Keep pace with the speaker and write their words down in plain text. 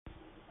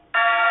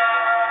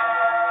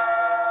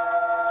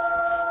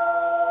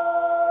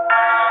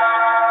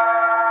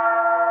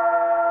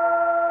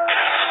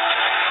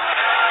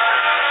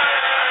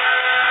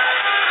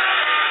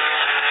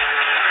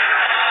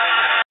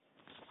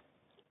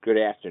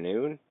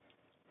afternoon.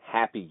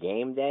 Happy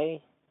game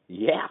day.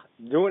 Yeah,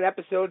 doing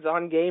episodes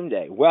on game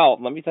day. Well,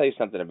 let me tell you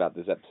something about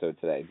this episode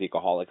today,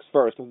 Deacaholics.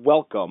 First,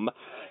 welcome,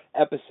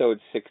 episode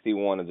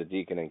 61 of the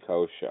Deacon and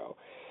Co. show.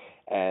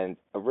 And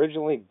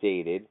originally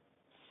dated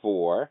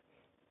for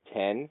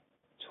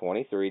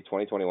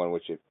 10/23/2021,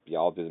 which if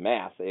y'all do the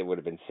math, it would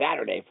have been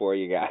Saturday for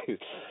you guys.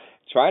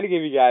 Trying to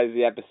give you guys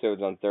the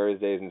episodes on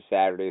Thursdays and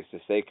Saturdays to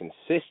stay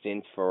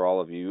consistent for all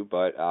of you,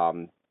 but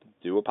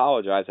do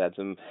apologize. I had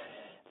some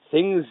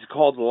things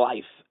called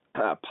life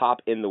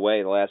pop in the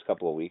way the last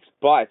couple of weeks.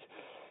 But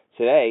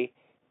today,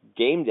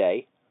 game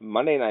day,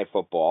 Monday Night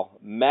Football,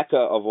 mecca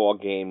of all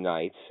game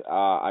nights.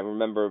 I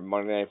remember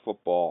Monday Night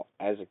Football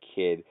as a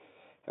kid.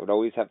 I would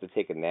always have to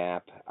take a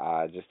nap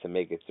just to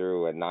make it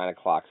through a 9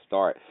 o'clock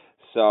start.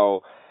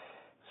 So,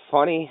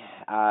 funny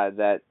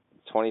that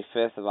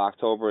 25th of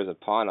October is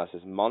upon us.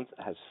 This month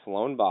has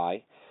flown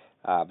by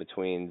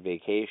between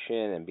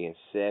vacation and being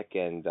sick.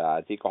 And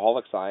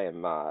Deacaholics,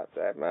 I'm at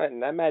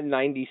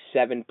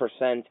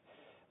 97%.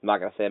 I'm not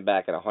going to say I'm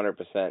back at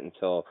 100%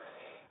 until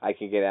I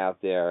can get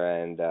out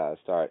there and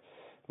start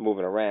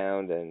moving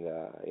around and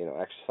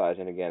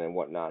exercising again and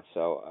whatnot.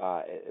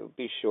 So it will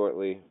be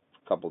shortly,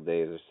 a couple of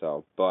days or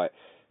so. But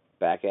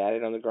back at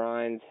it on the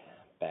grind,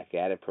 back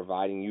at it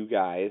providing you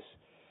guys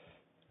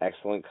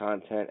excellent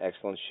content,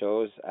 excellent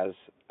shows, as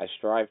I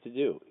strive to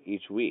do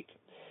each week.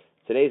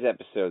 Today's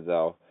episode,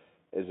 though,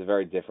 is a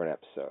very different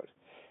episode.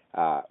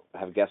 I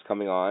have a guest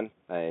coming on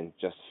in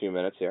just a few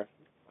minutes here,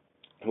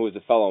 who is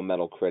a fellow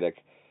metal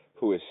critic,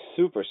 who is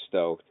super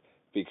stoked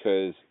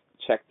because,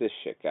 check this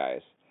shit,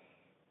 guys.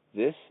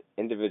 This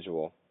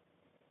individual,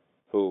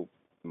 who,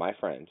 my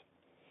friend,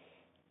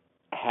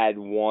 had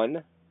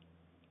won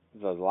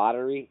the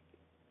lottery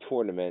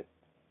tournament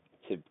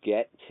to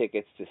get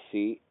tickets to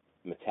see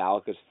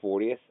Metallica's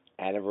 40th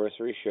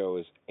anniversary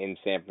shows in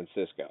San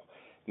Francisco.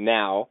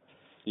 Now,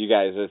 you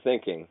guys are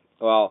thinking,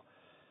 well,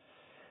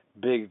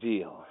 big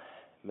deal.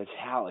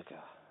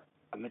 Metallica.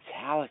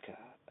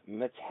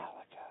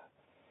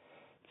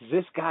 Does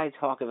this guy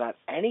talk about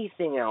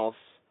anything else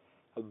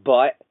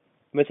but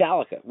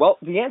Metallica? Well,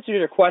 the answer to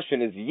your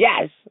question is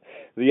yes,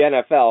 the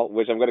NFL,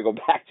 which I'm going to go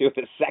back to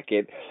in a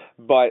second,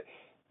 but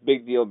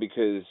big deal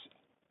because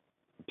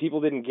people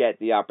didn't get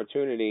the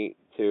opportunity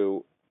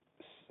to,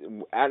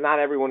 not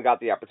everyone got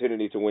the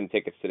opportunity to win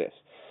tickets to this.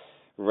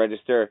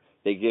 Register,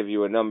 they give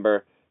you a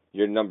number,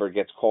 your number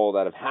gets called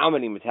out of how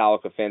many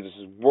Metallica fans. This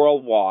is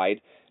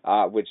worldwide,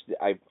 which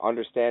I'm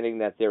understanding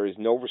that there is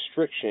no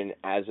restriction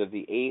as of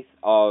the 8th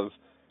of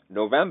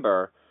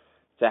November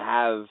to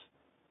have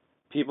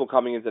people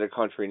coming into the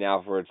country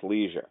now for its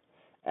leisure.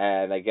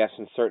 And I guess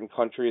in certain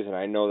countries, and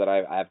I know that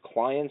I have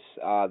clients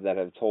that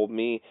have told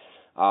me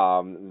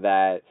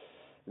that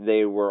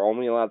they were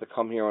only allowed to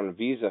come here on a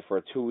visa for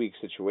a 2-week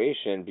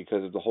situation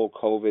because of the whole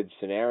COVID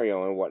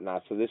scenario and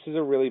whatnot. So this is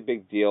a really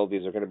big deal.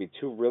 These are going to be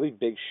 2 really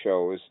big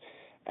shows.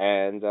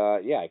 And,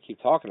 I keep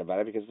talking about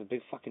it because it's a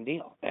big fucking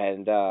deal.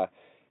 And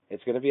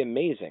it's going to be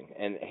amazing.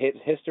 And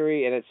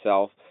history in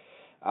itself,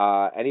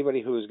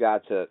 anybody who's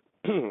got to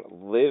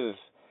live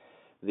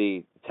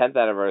the 10th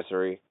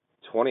anniversary,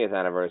 20th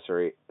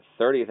anniversary,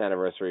 30th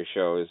anniversary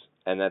shows,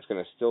 and that's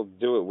going to still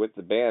do it with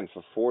the band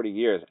for 40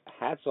 years,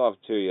 hats off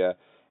to you.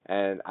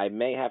 And I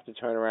may have to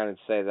turn around and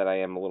say that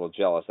I am a little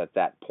jealous at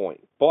that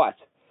point. But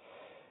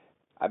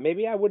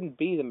maybe I wouldn't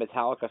be the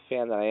Metallica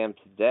fan that I am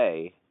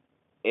today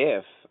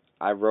if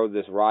I rode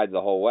this ride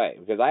the whole way.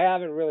 Because I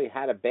haven't really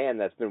had a band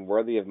that's been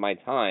worthy of my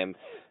time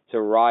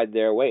to ride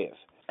their wave.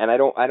 And I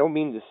don't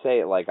mean to say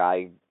it like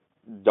I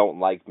don't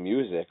like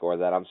music or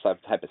that I'm some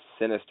type of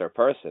sinister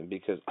person,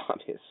 because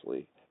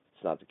obviously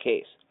it's not the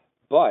case.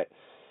 But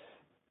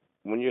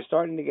when you're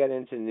starting to get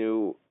into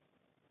new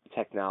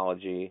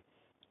technology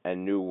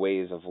and new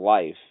ways of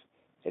life,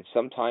 it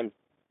sometimes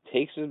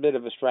takes a bit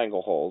of a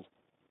stranglehold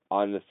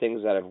on the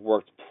things that have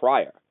worked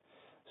prior.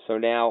 So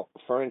now,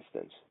 for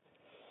instance,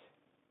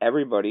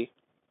 everybody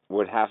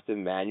would have to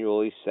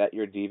manually set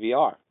your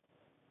DVR.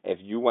 If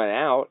you went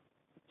out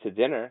to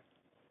dinner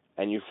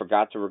and you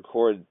forgot to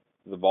record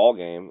the ball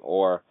game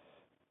or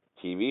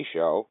TV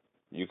show,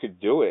 you could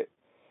do it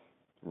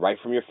right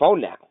from your phone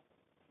now,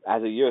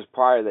 as of years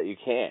prior that you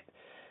can't.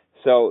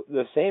 So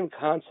the same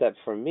concept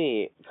for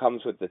me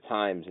comes with the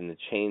times and the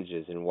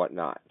changes and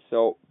whatnot.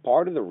 So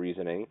part of the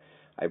reasoning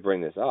I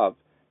bring this up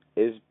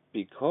is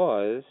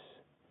because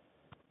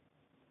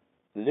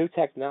the new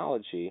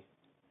technology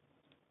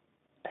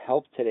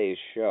helped today's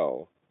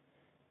show,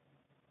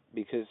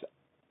 because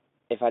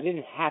if I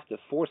didn't have to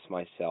force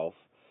myself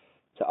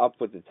to up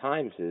with the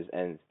times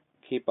and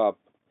keep up,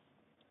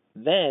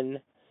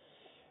 then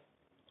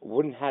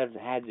wouldn't have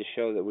had the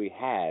show that we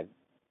had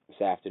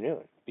this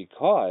afternoon.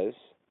 Because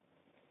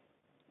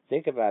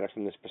think about it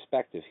from this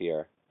perspective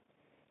here.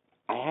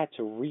 I had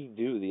to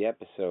redo the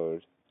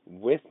episode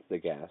with the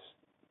guest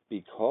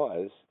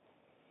because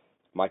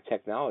my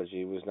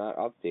technology was not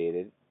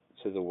updated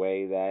to the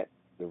way that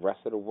the rest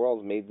of the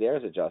world made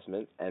theirs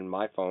adjustment, and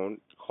my phone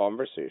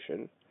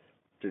conversation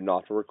do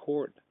not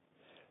record.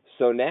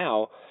 So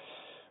now,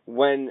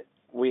 when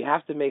we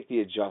have to make the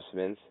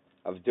adjustments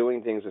of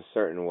doing things a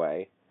certain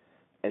way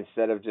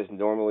instead of just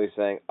normally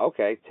saying,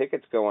 okay,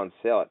 tickets go on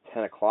sale at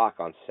 10 o'clock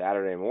on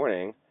Saturday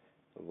morning.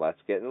 Let's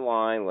get in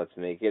line. Let's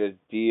make it a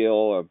deal,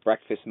 or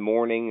breakfast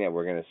morning that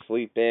we're going to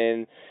sleep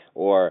in,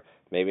 or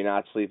maybe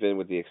not sleep in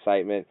with the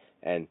excitement,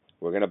 and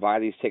we're going to buy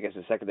these tickets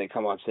the second they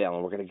come on sale,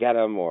 and we're going to get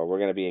them, or we're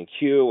going to be in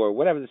queue, or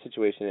whatever the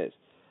situation is.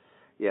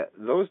 Yeah,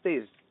 those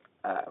days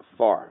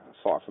far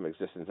from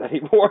existence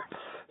anymore.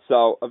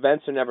 So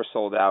events are never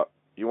sold out.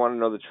 You want to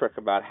know the trick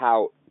about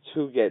how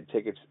to get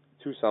tickets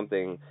to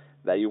something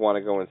that you want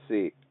to go and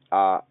see.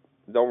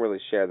 Don't really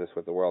share this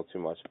with the world too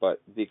much,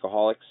 but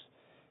Decoholics,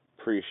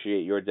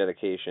 appreciate your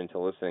dedication to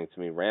listening to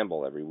me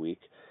ramble every week.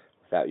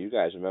 Without you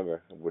guys,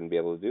 remember, I wouldn't be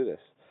able to do this.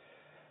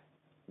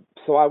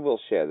 So I will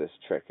share this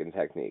trick and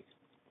technique.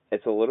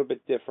 It's a little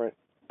bit different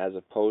as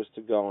opposed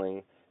to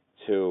going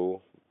to,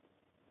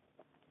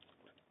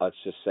 let's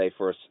just say,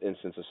 for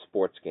instance, a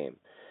sports game.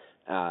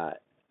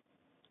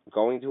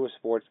 Going to a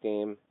sports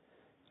game,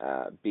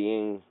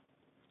 being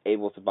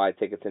able to buy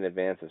tickets in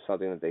advance of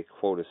something that they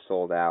quote is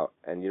sold out,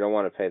 and you don't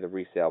want to pay the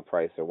resale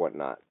price or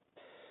whatnot.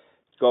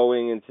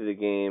 Going into the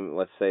game,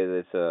 let's say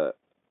that it's a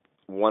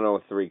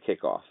 1:03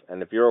 kickoff,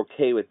 and if you're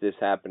okay with this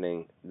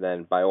happening,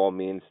 then by all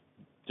means,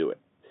 do it.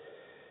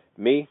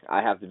 Me,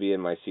 I have to be in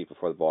my seat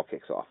before the ball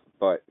kicks off,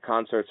 but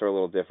concerts are a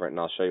little different, and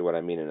I'll show you what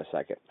I mean in a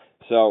second.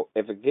 So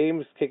if a game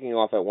is kicking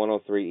off at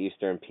 1:03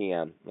 Eastern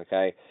p.m.,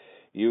 okay,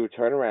 you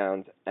turn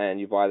around and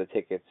you buy the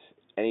tickets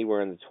anywhere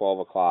in the 12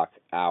 o'clock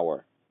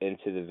hour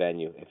into the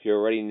venue. If you're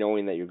already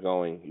knowing that you're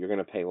going, you're going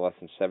to pay less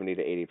than 70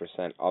 to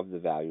 80% of the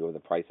value of the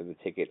price of the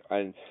ticket,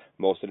 and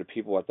most of the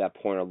people at that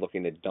point are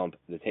looking to dump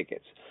the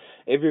tickets.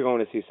 If you're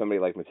going to see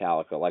somebody like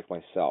Metallica, like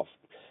myself,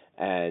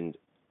 and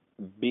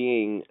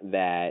being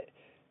that,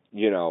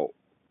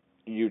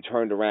 you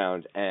turned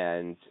around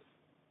and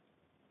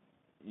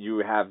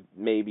you have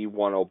maybe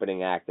one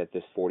opening act at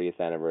this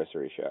 40th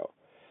anniversary show,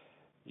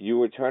 you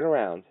would turn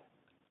around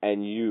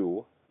and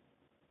you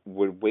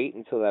would wait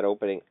until that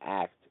opening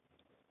act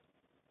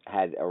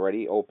had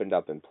already opened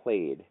up and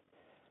played,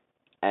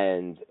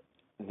 and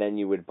then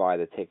you would buy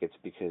the tickets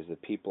because the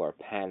people are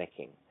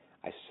panicking.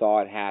 I saw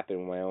it happen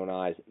with my own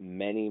eyes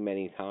many,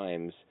 many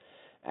times,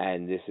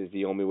 and this is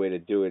the only way to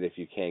do it if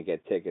you can't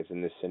get tickets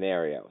in this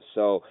scenario.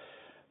 So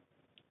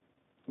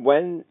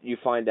when you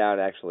find out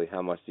actually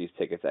how much these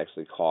tickets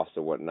actually cost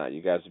or whatnot,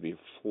 you guys will be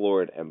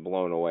floored and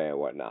blown away and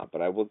whatnot.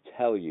 But I will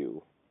tell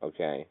you,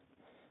 okay,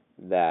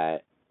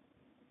 that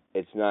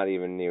it's not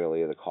even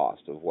nearly the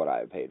cost of what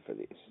I paid for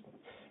these.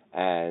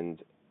 And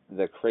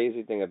the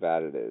crazy thing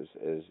about it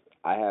is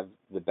I have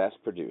the best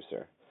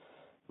producer,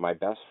 my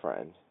best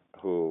friend,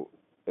 who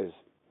is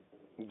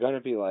going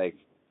to be like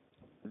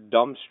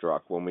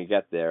dumbstruck when we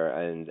get there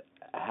and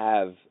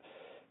have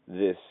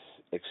this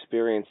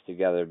experience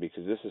together,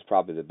 because this is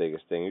probably the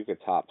biggest thing. You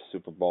could top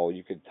Super Bowl,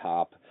 you could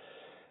top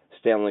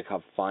Stanley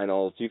Cup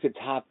Finals, you could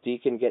top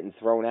Deacon getting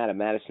thrown out of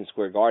Madison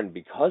Square Garden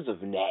because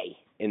of Nay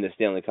in the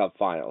Stanley Cup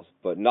Finals,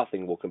 but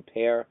nothing will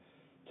compare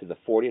to the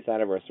 40th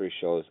anniversary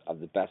shows of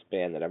the best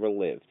band that ever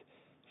lived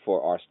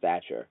for our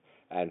stature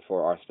and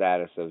for our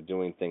status of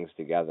doing things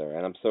together.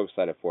 And I'm so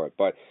excited for it.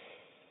 But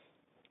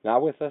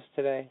not with us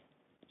today,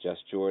 just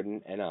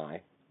Jordan and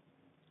I.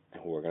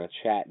 We're going to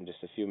chat in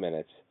just a few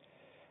minutes.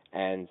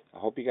 And I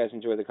hope you guys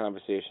enjoy the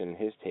conversation and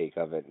his take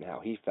of it and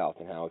how he felt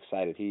and how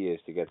excited he is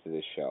to get to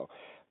this show.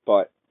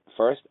 But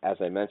first, as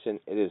I mentioned,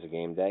 it is a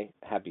game day.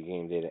 Happy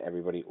game day to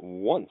everybody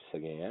once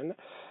again.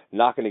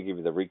 Not going to give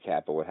you the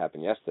recap of what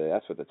happened yesterday.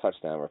 That's what the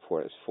touchdown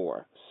report is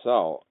for.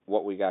 So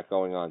what we got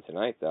going on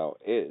tonight, though,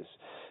 is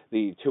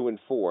the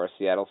 2-4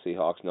 Seattle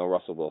Seahawks. No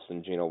Russell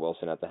Wilson, Geno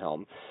Wilson at the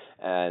helm.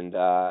 And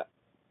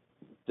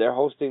they're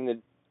hosting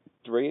the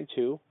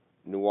 3-2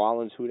 New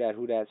Orleans Who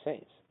Dat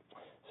Saints.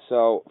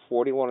 So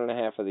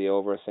 41.5 of the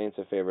over. Saints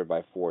are favored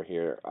by 4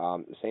 here.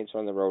 The Saints are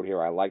on the road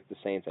here. I like the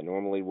Saints. I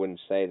normally wouldn't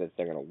say that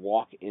they're going to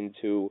walk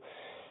into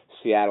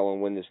Seattle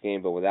and win this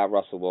game, but without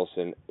Russell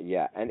Wilson,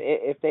 yeah. And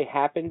if they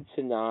happen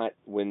to not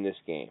win this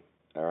game,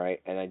 all right,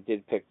 and I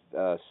did pick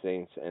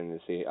Saints and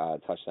the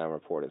touchdown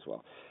report as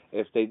well.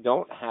 If they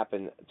don't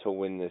happen to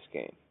win this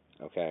game,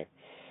 okay,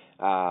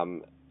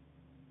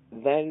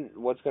 then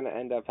what's going to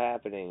end up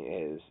happening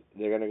is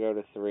they're going to go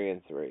to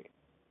 3-3.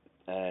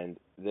 And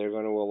they're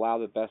going to allow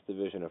the best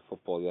division of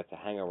football yet to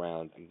hang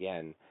around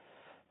again.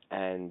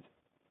 And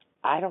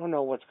I don't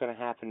know what's going to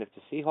happen if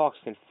the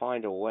Seahawks can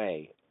find a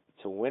way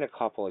to win a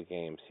couple of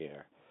games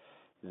here.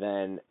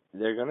 Then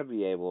they're going to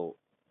be able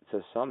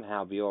to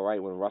somehow be all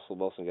right when Russell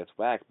Wilson gets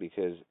back,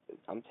 because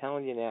I'm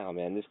telling you now,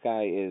 man, this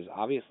guy is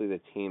obviously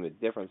the team, the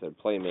difference, their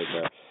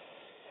playmaker.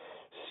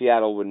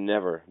 Seattle would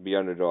never be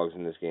underdogs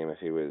in this game if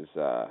he was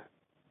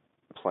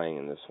playing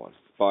in this one.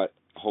 But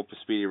hope a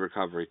speedy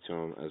recovery to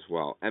him as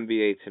well.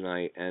 NBA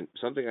tonight, and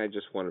something I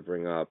just want to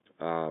bring up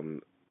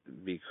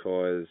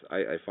because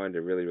I find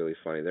it really, really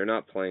funny. They're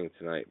not playing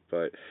tonight,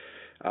 but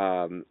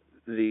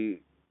the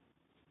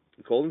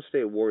Golden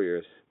State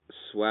Warriors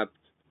swept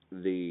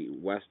the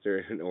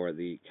Western or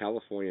the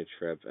California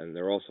trip, and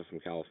they're also from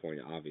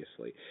California,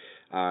 obviously.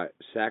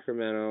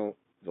 Sacramento,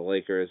 the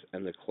Lakers,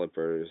 and the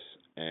Clippers,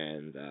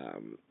 and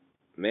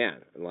man,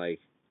 like,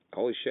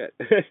 holy shit,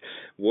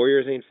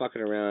 Warriors ain't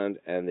fucking around,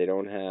 and they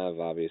don't have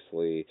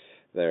obviously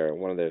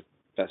one of their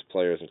best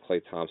players in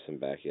Klay Thompson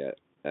back yet.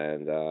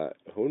 And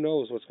who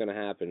knows what's going to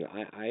happen?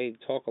 I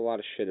talk a lot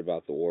of shit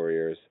about the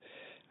Warriors,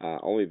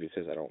 only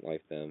because I don't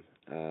like them.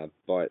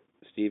 But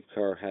Steve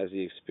Kerr has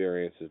the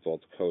experience as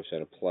both a coach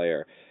and a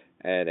player.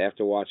 And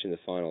after watching the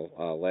final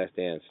Last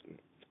Dance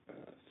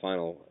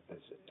final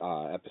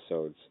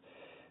episodes,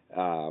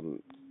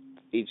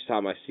 each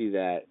time I see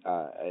that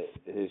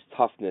his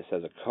toughness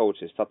as a coach,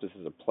 his toughness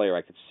as a player,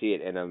 I could see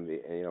it in him.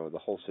 You know, the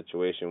whole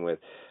situation with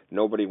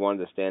nobody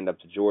wanted to stand up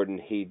to Jordan.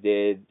 He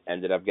did.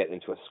 Ended up getting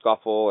into a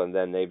scuffle, and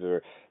then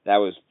that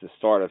was the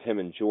start of him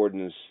and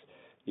Jordan's,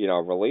 you know,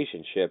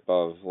 relationship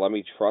of, let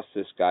me trust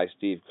this guy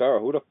Steve Kerr.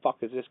 Who the fuck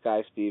is this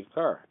guy Steve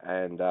Kerr?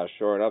 And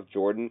sure enough,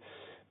 Jordan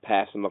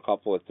passed him a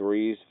couple of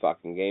threes,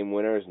 fucking game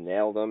winners,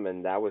 nailed them,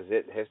 and that was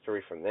it.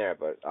 History from there.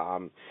 But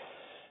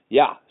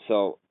yeah,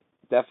 so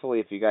definitely,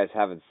 if you guys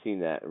haven't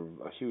seen that,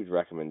 a huge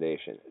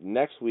recommendation.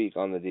 Next week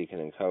on the Deacon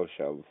and Co.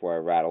 show, before I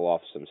rattle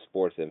off some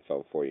sports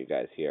info for you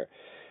guys here,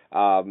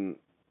 I'm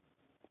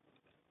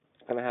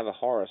going to have a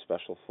horror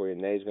special for you.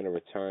 Nay's going to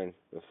return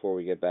before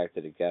we get back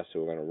to the guests,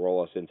 who are going to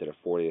roll us into the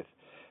 40th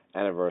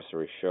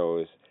anniversary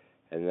shows,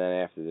 and then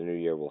after the new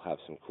year, we'll have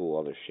some cool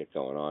other shit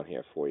going on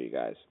here for you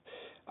guys.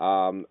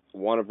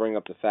 Want to bring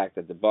up the fact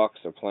that the Bucks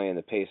are playing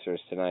the Pacers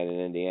tonight in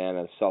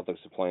Indiana. The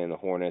Celtics are playing the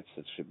Hornets.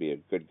 It should be a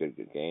good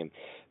game.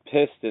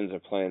 Pistons are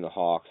playing the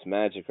Hawks.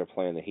 Magic are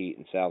playing the Heat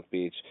in South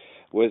Beach.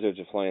 Wizards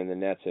are playing the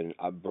Nets in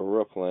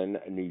Brooklyn,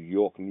 New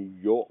York.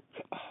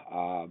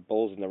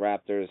 Bulls and the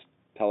Raptors,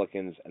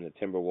 Pelicans and the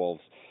Timberwolves,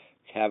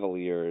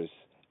 Cavaliers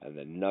and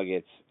the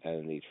Nuggets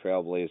and the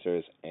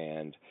Trailblazers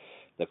and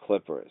the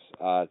Clippers.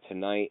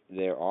 Tonight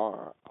there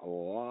are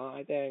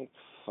I think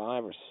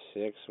 5 or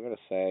 6. I'm going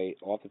to say,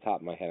 off the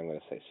top of my head, I'm going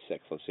to say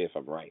 6. Let's see if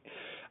I'm right.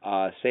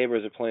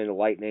 Sabres are playing the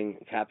Lightning.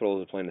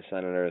 Capitals are playing the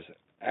Senators.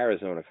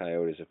 Arizona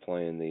Coyotes are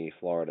playing the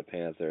Florida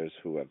Panthers,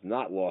 who have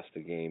not lost a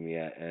game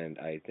yet, and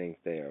I think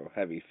they are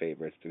heavy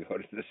favorites to go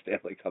to the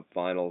Stanley Cup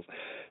Finals.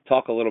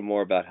 Talk a little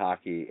more about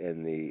hockey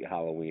in the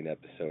Halloween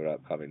episode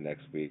upcoming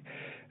next week.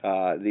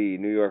 The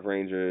New York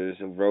Rangers,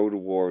 Road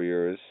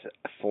Warriors,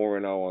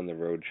 4-0 on the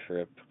road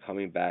trip,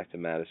 coming back to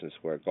Madison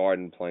Square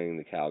Garden, playing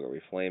the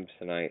Calgary Flames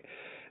tonight.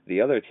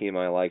 The other team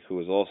I like, who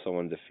is also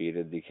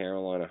undefeated, the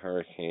Carolina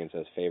Hurricanes,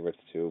 as favorites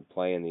to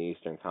play in the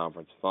Eastern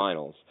Conference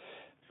Finals.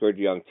 Good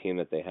young team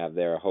that they have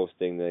there,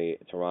 hosting the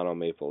Toronto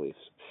Maple Leafs.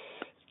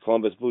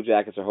 Columbus Blue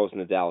Jackets are hosting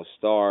the Dallas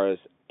Stars.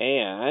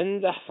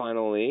 And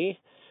finally,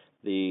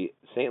 the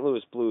St.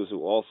 Louis Blues,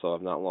 who also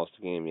have not lost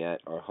a game yet,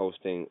 are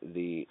hosting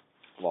the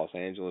Los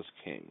Angeles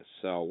Kings.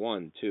 So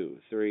 1, 2,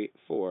 3,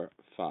 4,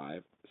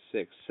 5,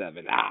 6,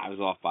 7. I was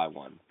off by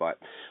 1. But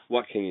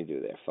what can you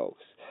do there,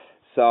 folks?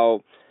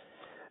 So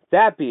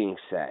that being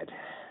said,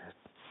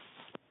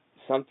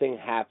 something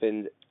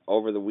happened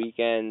over the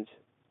weekend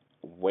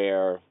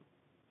where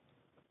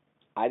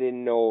I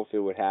didn't know if it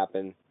would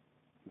happen,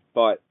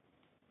 but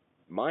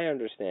my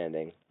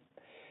understanding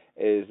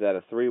is that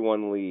a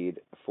 3-1 lead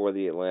for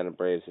the Atlanta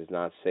Braves is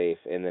not safe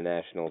in the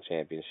National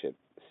Championship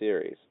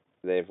Series.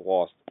 They've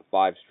lost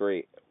 5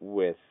 straight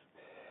with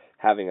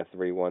having a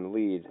 3-1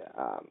 lead.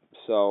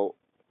 So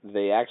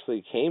they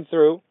actually came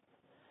through,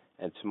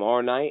 and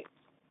tomorrow night,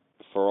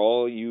 for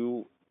all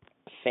you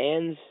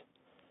fans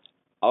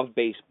of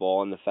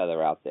baseball and the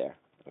feather out there,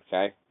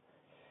 okay,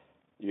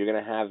 you're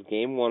going to have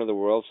Game 1 of the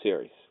World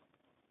Series.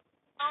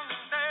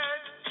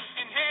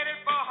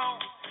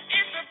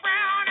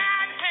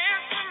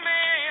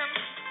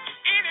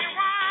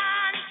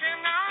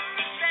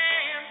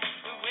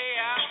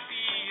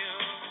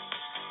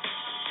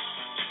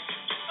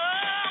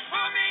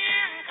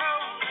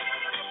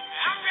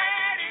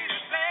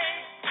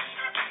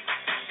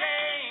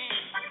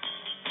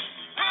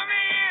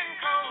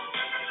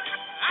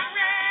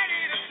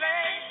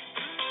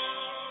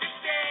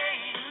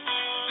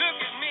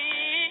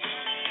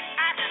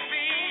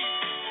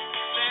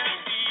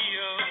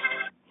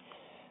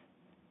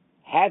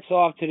 Hats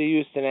off to the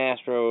Houston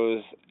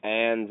Astros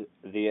and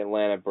the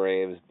Atlanta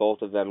Braves,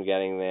 both of them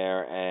getting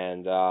there,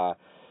 and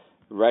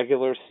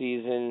regular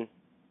season,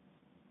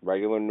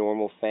 regular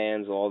normal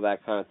fans, all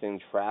that kind of thing,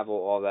 travel,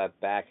 all that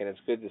back, and it's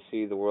good to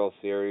see the World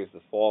Series,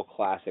 the Fall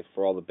Classic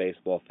for all the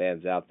baseball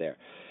fans out there.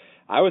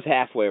 I was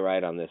halfway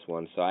right on this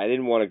one, so I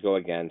didn't want to go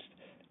against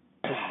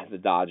the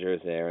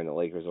Dodgers there and the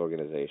Lakers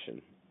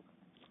organization.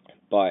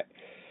 But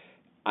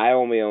I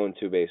only own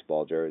 2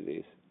 baseball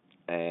jerseys,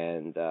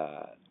 and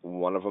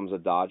one of them's a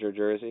Dodger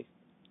jersey,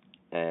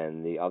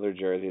 and the other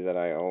jersey that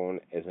I own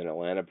is an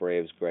Atlanta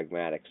Braves Greg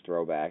Maddux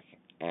throwback,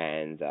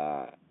 and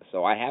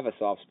so I have a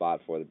soft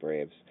spot for the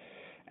Braves,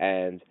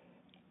 and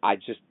I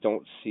just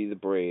don't see the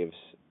Braves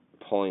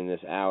pulling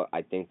this out.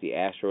 I think the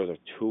Astros are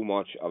too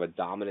much of a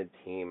dominant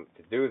team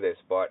to do this,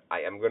 but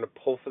I am going to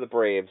pull for the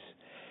Braves,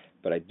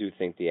 but I do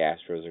think the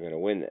Astros are going to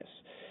win this.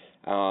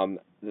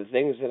 The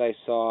things that I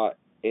saw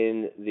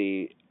in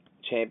the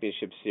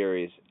championship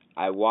series,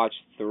 I watched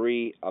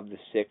 3 of the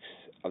 6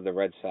 of the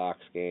Red Sox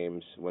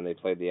games when they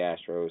played the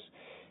Astros,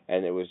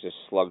 and it was just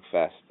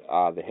slugfest.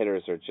 The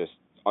hitters are just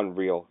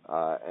unreal,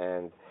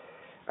 and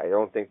I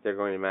don't think they're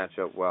going to match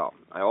up well.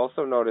 I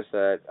also noticed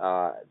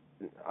that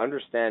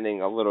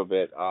understanding a little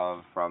bit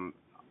from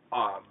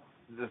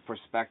the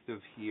perspective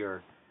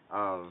here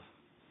of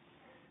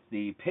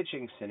the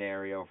pitching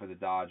scenario for the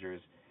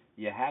Dodgers,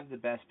 you have the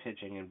best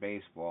pitching in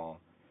baseball.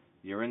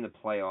 You're in the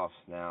playoffs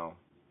now.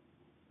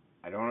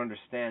 I don't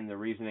understand the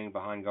reasoning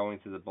behind going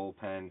to the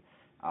bullpen.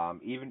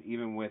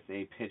 Even with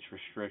a pitch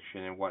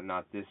restriction and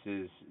whatnot, this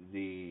is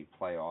the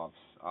playoffs.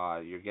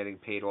 You're getting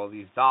paid all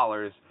these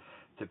dollars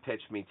to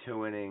pitch me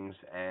 2 innings,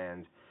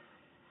 and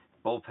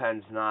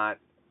bullpen's not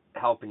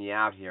helping you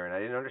out here. And I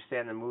didn't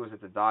understand the moves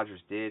that the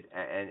Dodgers did,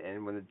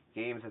 and when the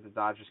games that the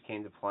Dodgers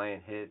came to play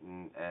and hit,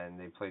 and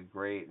they played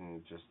great,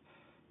 and just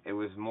it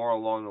was more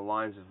along the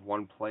lines of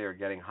one player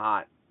getting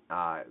hot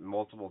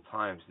multiple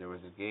times. There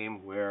was a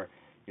game where,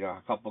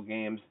 a couple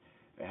games,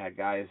 they had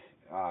guys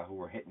who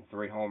were hitting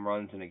 3 home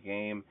runs in a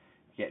game,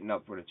 getting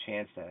up with a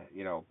chance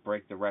to,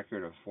 break the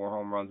record of 4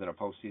 home runs in a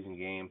postseason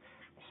game.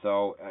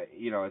 So,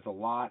 it's a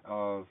lot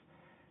of,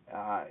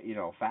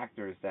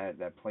 factors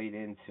that played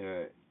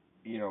into,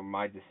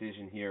 my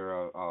decision here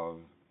of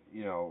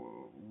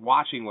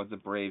watching what the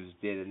Braves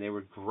did, and they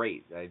were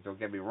great. Don't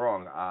get me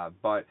wrong,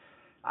 but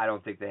I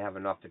don't think they have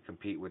enough to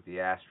compete with the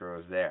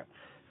Astros there.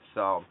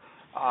 So,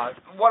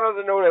 one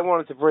other note I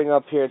wanted to bring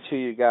up here to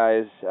you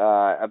guys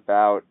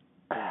about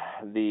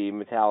the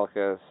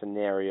Metallica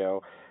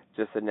scenario,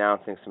 just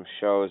announcing some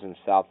shows in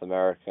South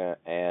America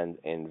and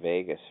in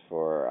Vegas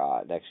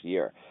for next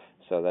year.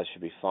 So that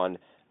should be fun.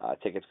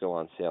 Tickets go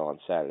on sale on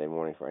Saturday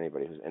morning for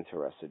anybody who's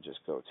interested. Just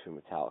go to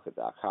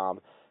Metallica.com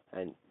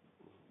and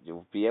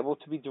you'll be able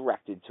to be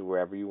directed to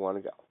wherever you want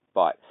to go.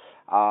 But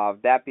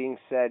that being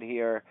said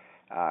here,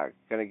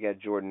 going to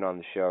get Jordan on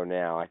the show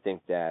now. I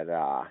think that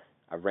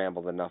I've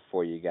rambled enough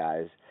for you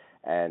guys,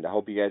 and I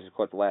hope you guys have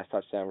caught the last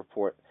touchdown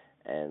report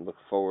and look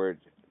forward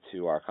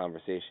to our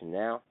conversation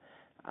now,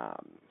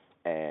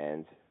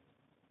 and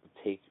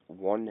take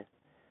one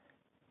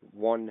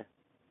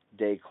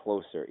day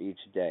closer each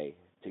day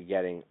to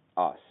getting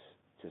us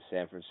to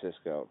San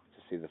Francisco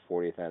to see the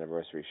 40th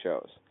anniversary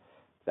shows.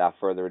 Without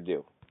further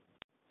ado,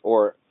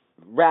 or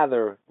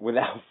rather,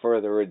 without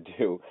further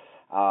ado,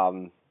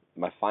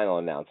 my final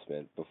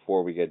announcement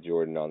before we get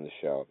Jordan on the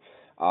show.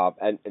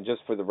 And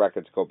just for the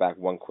record, to go back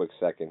one quick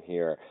second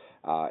here,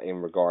 in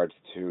regards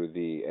to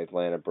the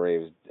Atlanta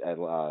Braves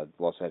and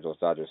Los Angeles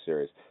Dodgers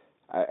series,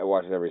 I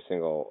watched every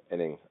single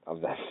inning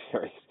of that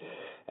series,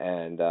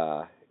 and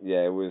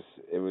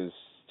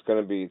it's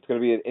gonna be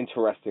an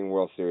interesting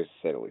World Series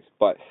to say the least.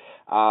 But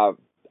I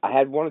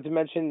had wanted to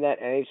mention that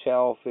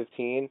NHL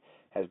 15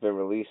 has been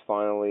released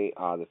finally,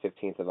 the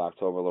 15th of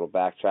October. A little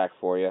backtrack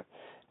for you,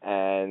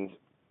 and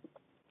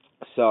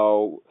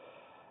so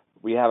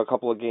we have a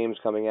couple of games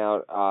coming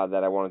out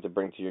that I wanted to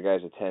bring to your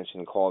guys'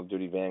 attention. Call of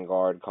Duty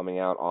Vanguard coming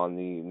out on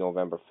the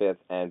November 5th,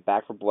 and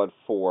Back 4 Blood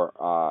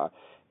 4.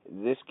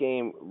 This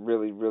game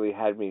really, really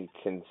had me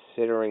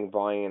considering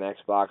buying an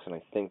Xbox, and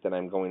I think that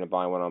I'm going to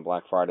buy one on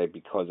Black Friday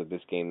because of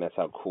this game. That's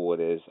how cool it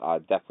is.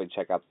 Definitely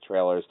check out the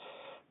trailers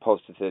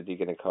posted to the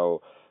Deacon &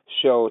 Co.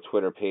 show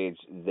Twitter page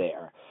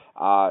there.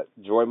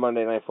 Join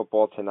Monday Night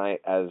Football tonight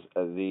as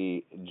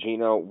the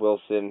Geno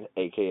Wilson,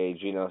 a.k.a.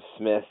 Geno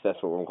Smith,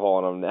 that's what we're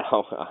calling him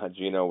now,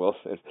 Geno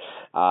Wilson,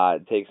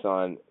 takes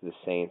on the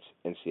Saints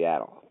in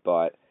Seattle.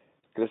 But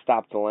going to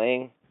stop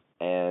delaying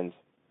and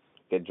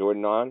get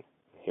Jordan on.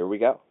 Here we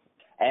go.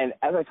 And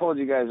as I told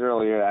you guys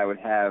earlier, I would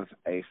have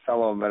a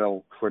fellow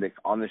metal critic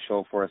on the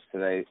show for us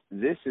today.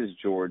 This is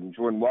Jordan.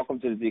 Jordan, welcome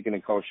to the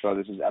Deacon & Co. show.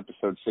 This is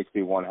episode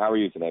 61. How are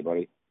you today,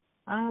 buddy?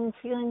 I'm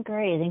feeling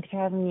great. Thanks for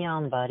having me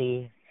on,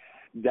 buddy.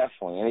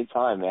 Definitely,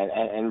 anytime, man.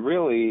 And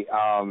really,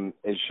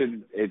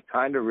 it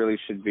kind of really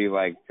should be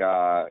like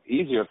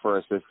easier for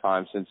us this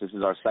time, since this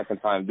is our second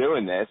time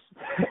doing this.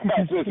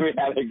 Since we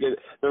had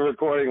the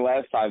recording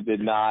last time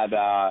did not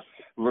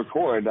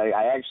record.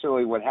 I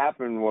actually, what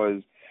happened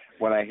was,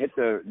 when I hit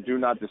the do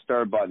not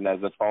disturb button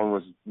as the phone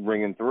was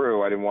ringing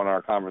through, I didn't want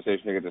our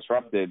conversation to get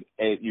disrupted.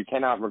 You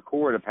cannot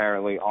record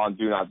apparently on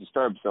do not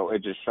disturb, so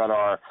it just shut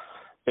our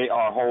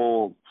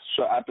whole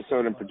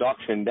episode and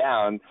production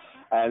down.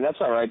 And that's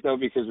all right, though,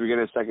 because we get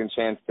a second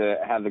chance to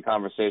have the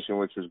conversation,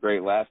 which was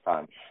great last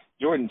time.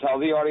 Jordan, tell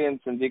the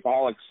audience and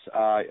Deacaholics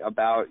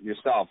about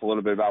yourself, a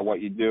little bit about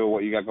what you do,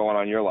 what you got going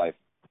on in your life.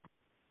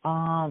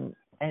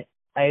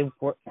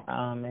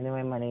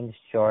 Anyway, my name is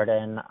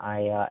Jordan.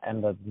 I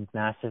am a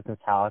massive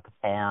Metallica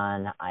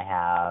fan. I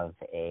have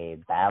a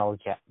battle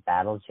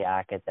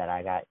jacket that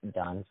I got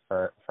done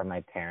for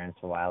my parents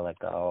a while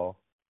ago.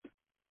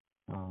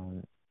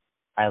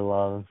 I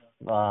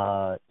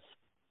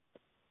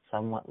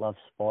somewhat love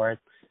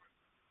sports.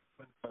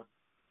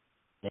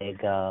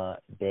 Big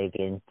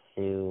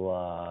into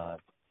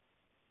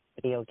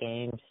video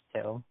games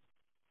too.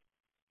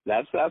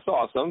 That's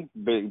awesome.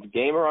 Big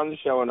gamer on the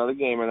show, another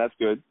gamer. That's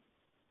good.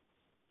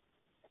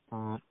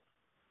 I'm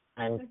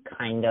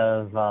kind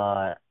of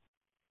a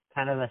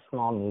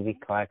small movie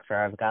collector.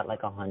 I've got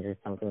like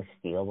 100-something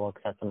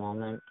steelbooks at the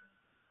moment.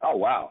 Oh,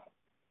 wow.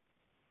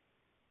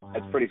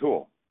 That's pretty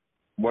cool.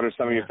 What are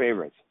some of your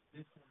favorites?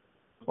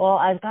 Well,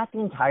 I've got the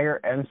entire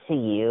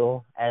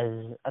MCU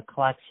as a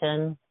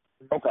collection.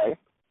 Okay.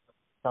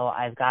 So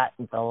I've got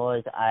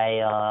those.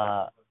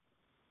 I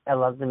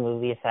love the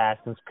movie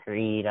Assassin's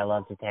Creed. I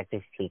love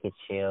Detective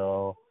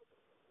Pikachu.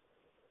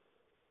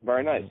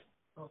 Very nice.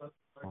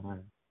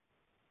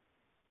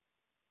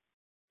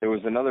 There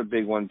was another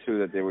big one, too,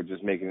 that they were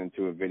just making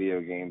into a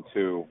video game,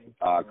 too,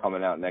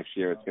 coming out next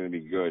year. It's going to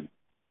be good.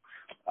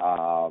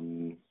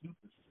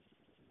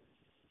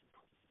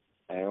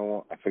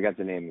 I forget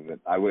the name of it.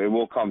 It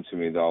will come to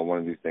me, though, one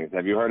of these things.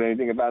 Have you heard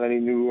anything about any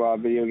new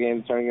video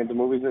games turning into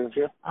movies this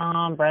year?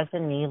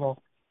 Resident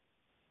Evil.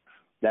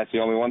 That's the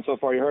only one so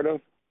far you heard of?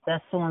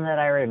 That's the one that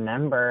I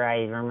remember.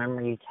 I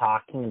remember you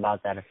talking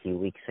about that a few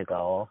weeks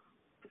ago.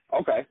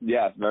 Okay,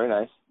 yeah, very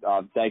nice.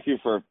 Thank you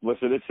for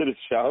listening to the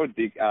show.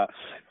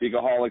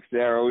 Geekaholics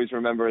there always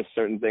remember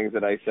certain things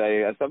that I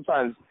say.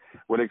 Sometimes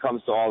when it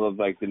comes to all of,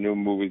 like, the new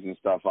movies and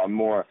stuff, I'm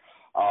more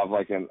of,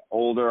 like, an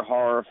older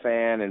horror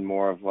fan and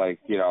more of, like,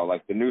 you know,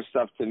 like the new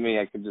stuff to me,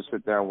 I can just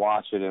sit there and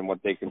watch it, and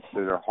what they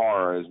consider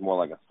horror is more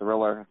like a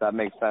thriller, if that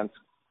makes sense.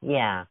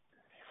 Yeah.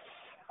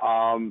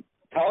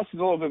 Tell us a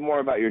little bit more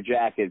about your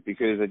jacket,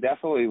 because I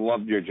definitely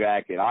loved your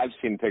jacket. I've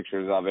seen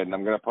pictures of it, and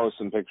I'm going to post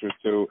some pictures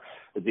to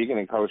the Deacon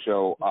and Co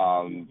Show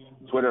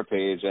Twitter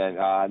page, and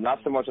not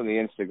so much on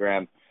the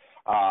Instagram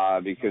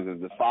because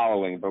of the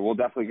following, but we'll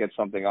definitely get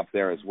something up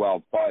there as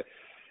well. But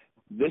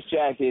this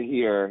jacket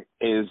here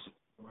is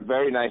a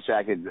very nice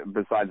jacket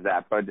besides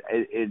that, but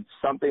it's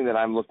something that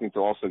I'm looking to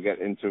also get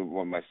into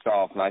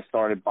myself, and I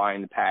started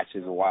buying the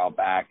patches a while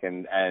back,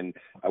 and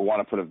I want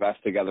to put a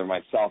vest together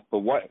myself.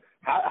 But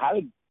how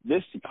did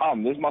this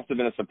come? This must have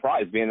been a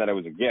surprise, being that it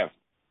was a gift.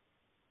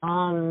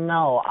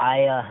 No,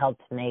 I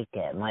helped make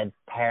it. My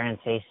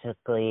parents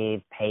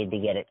basically paid to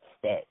get it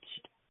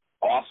stitched.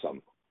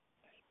 Awesome.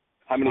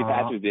 How many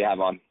patches do you have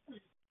on?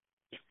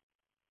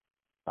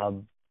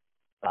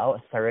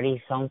 About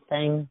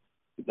 30-something.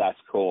 That's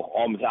cool.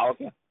 All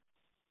Metallica?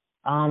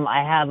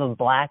 I have a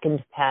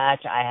blackened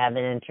patch. I have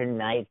an Enter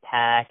Night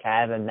patch. I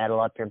have a Metal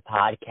Up Your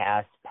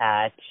Podcast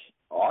patch.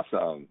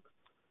 Awesome.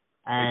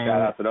 And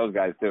shout out to those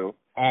guys, too.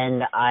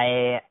 And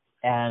I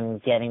am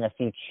getting a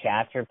few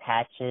chapter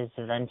patches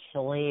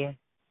eventually,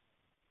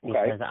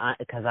 because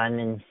I'm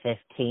in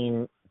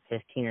 15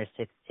 or 16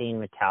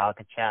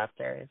 Metallica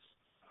chapters.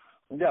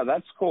 Yeah,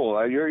 that's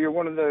cool. You're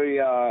one of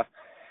the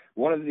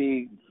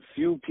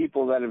few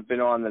people that have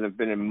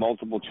been in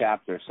multiple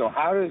chapters. So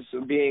how does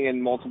being in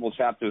multiple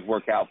chapters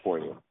work out for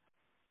you?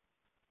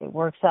 It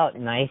works out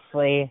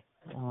nicely.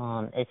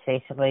 It's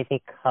basically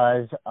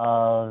because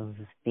of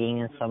being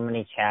in so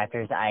many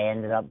chapters, I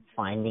ended up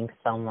finding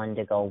someone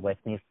to go with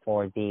me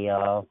for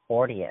the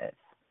 40th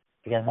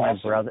because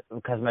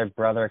my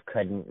brother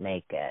couldn't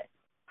make it.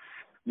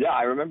 Yeah,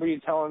 I remember you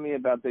telling me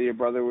about that your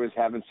brother was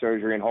having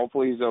surgery, and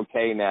hopefully he's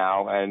okay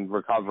now and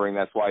recovering.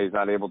 That's why he's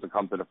not able to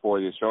come to the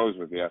 40th shows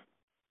with you.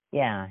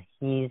 Yeah,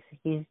 he's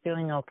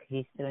doing okay.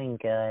 He's doing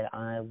good.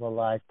 I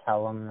will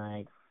tell him that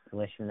I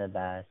wish him the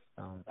best.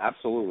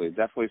 Absolutely.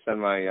 Definitely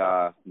send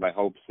my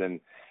hopes and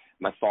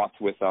my thoughts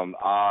with them.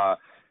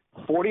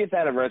 40th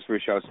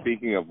anniversary show,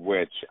 speaking of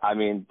which, I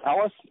mean,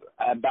 tell us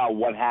about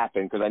what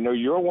happened, because I know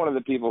you're one of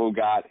the people who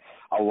got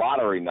a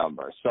lottery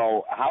number.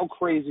 So how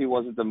crazy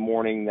was it the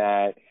morning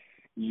that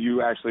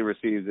you actually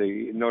received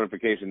the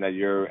notification that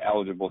you're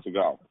eligible to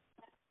go?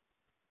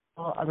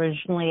 Well,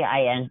 originally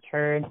I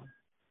entered.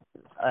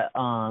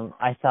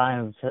 I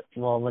thought,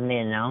 when they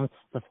announced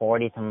the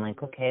 40th, I'm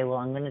like, okay, well,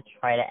 I'm going to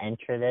try to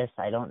enter this.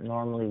 I don't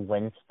normally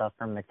win stuff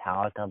from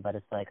Metallica, but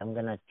it's like, I'm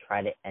going to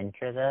try to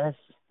enter this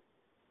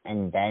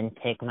and then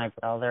take my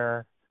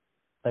brother.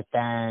 But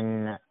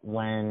then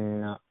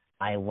when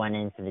I went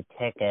into the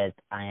ticket,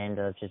 I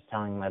ended up just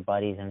telling my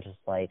buddies, I'm just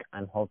like,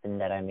 I'm hoping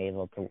that I'm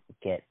able to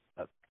get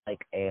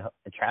a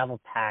travel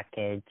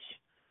package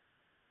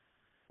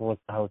with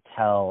the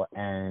hotel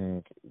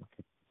and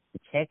the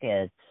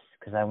tickets,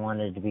 because I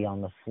wanted to be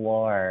on the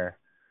floor.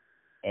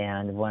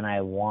 And when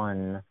I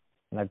won,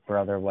 my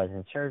brother was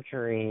in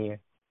surgery,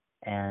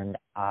 and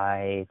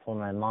I told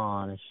my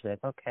mom, and she's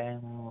like, okay,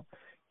 well,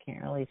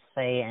 can't really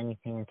say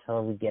anything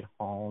until we get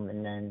home.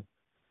 And then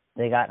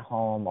they got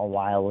home a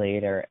while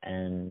later,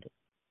 and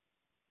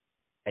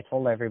I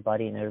told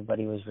everybody, and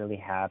everybody was really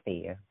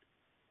happy.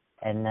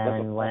 And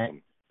then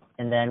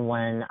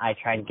when I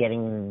tried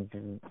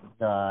getting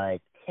the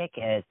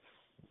tickets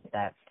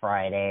that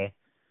Friday,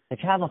 the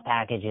travel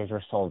packages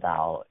were sold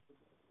out.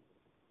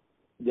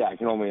 Yeah, I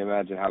can only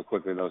imagine how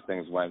quickly those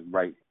things went,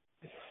 right?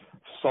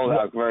 Sold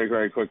out very,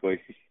 very quickly.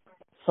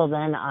 So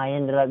then I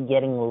ended up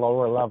getting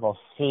lower level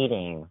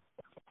seating.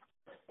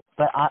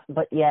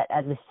 But yet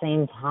at the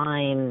same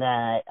time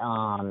that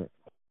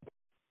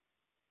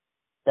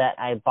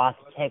I bought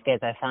the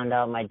tickets, I found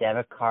out my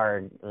debit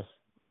card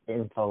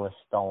info was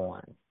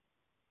stolen.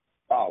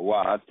 Oh,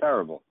 wow, that's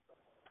terrible.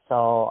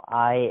 So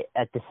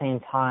at the same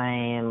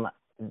time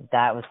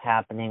that was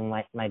happening,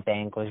 my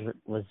bank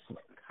was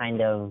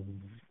kind of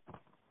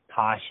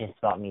cautious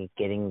about me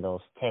getting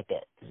those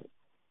tickets.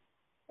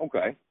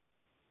 Okay.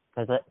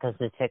 Because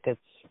the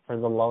tickets for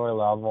the lower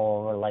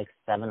level were like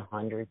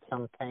 700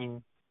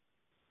 something.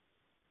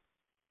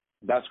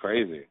 That's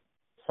crazy.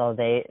 So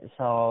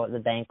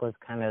the bank was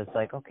kind of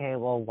like, okay,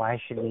 well, why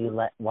should we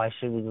let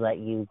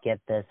you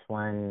get this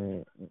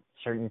when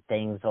certain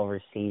things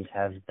overseas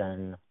have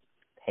been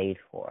paid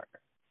for?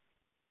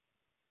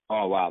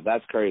 Oh wow,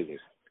 that's crazy.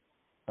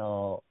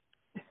 So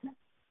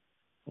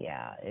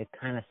yeah, it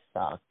kind of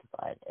sucked,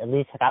 but at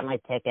least I got my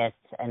tickets.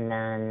 And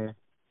then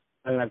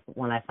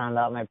when I found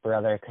out my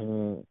brother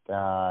couldn't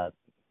go,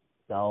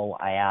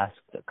 I asked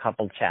a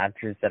couple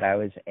chapters that I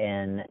was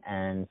in,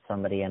 and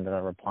somebody ended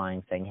up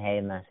replying saying, "Hey,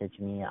 message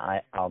me.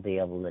 I'll be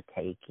able to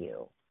take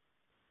you."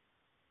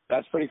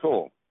 That's pretty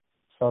cool.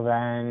 So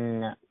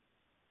then,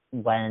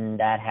 when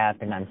that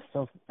happened, I'm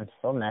still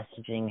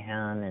messaging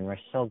him, and we're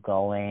still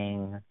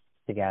going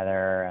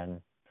together.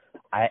 And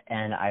I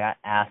got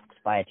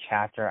asked by a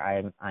chapter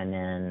I'm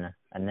in,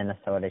 a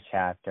Minnesota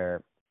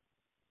chapter,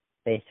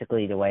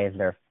 basically to wave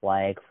their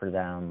flag for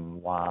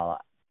them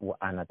while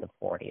I'm at the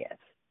 40th.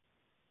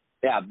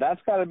 Yeah,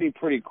 that's got to be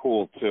pretty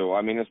cool too.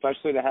 I mean,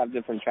 especially to have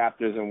different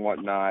chapters and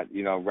whatnot.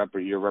 You know,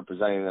 you're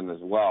representing them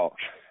as well.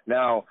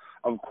 Now,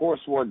 of course,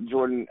 what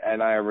Jordan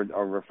and I are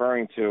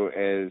referring to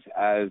is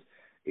as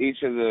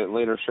each of the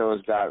later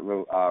shows got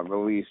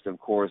released. Of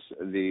course,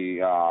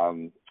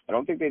 I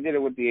don't think they did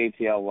it with the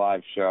ATL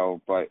live show,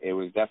 but it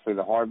was definitely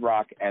the Hard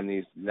Rock and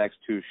these next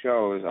two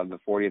shows of the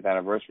 40th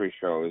anniversary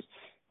shows,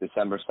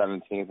 December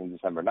 17th and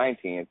December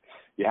 19th.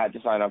 You had to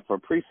sign up for a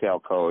pre-sale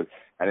code,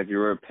 and if you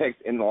were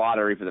picked in the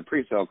lottery for the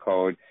pre-sale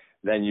code,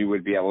 then you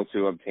would be able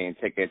to obtain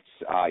tickets,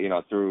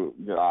 through,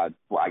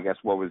 I guess,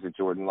 what was it,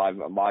 Jordan,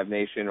 Live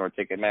Nation or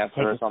Ticketmaster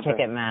or something?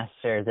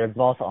 Ticketmaster. They're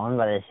both owned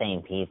by the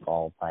same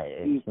people, but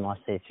it's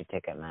mostly through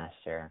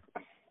Ticketmaster.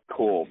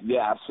 Cool.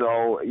 Yeah,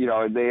 so,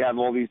 they have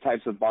all these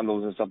types of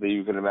bundles and stuff that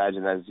you can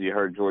imagine. As you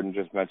heard Jordan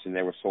just mention,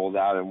 they were sold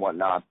out and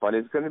whatnot. But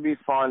it's going to be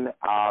fun.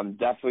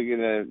 Definitely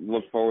going to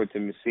look forward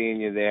to seeing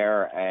you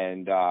there,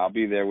 and I'll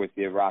be there with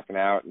you rocking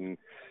out. And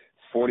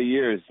 40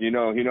 years, you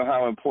know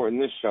how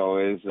important this show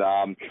is.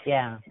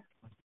 Yeah.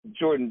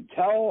 Jordan,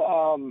 tell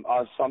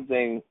us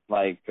something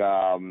like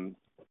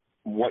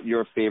what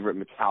your favorite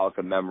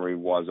Metallica memory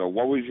was, or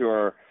what was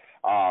your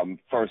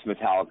first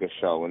Metallica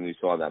show when you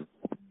saw them?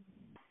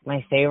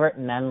 My favorite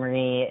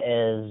memory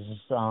is,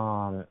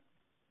 I'm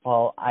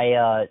going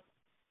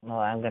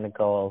to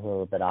go a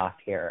little bit off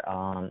here.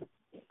 A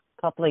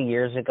couple of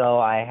years ago,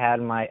 I had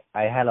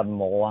a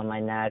mole on my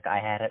neck. I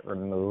had it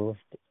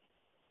removed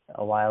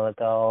a while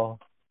ago.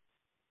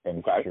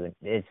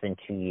 It's been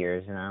 2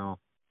 years now.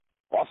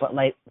 Awesome.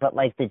 But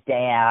the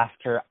day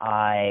after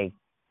I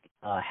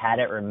had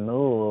it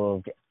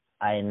removed,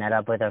 I met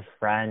up with a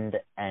friend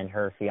and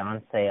her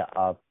fiance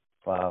up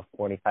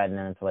 45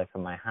 minutes away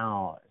from my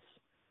house.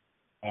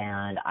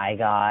 And I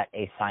got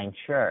a signed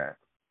shirt.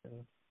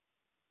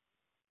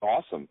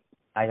 Awesome.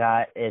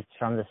 It's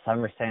from the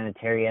Summer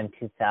Sanitarium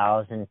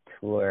 2000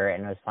 tour,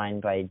 and it was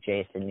signed by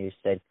Jason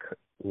Newsted,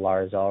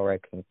 Lars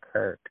Ulrich, and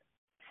Kirk.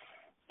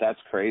 That's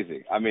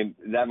crazy. I mean,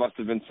 that must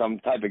have been some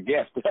type of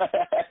gift.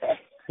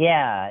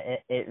 Yeah,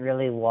 it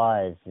really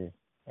was.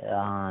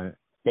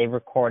 They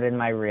recorded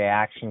my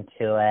reaction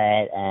to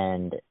it,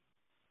 and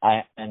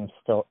I'm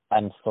still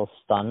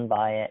stunned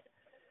by it.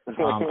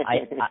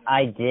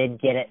 I did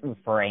get it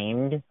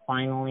framed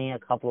finally a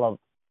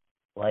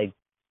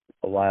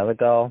while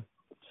ago,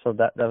 so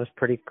that was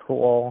pretty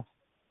cool.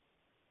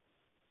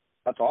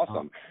 That's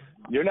awesome.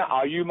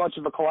 Are you much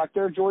of a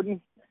collector,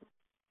 Jordan?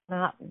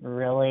 Not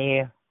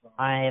really.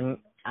 I'm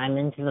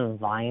into the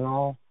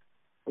vinyl.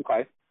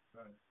 Okay.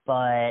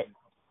 But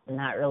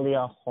not really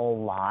a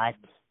whole lot.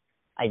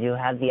 I do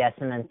have the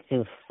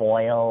SMN2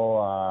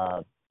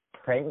 foil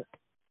print.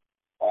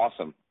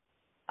 Awesome.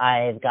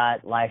 I've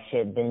got Live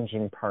Shit Binge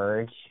and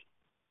Purge.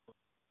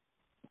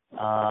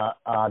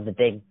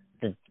 The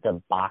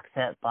box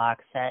set,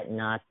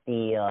 not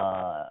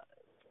the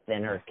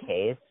thinner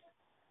case.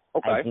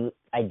 Okay.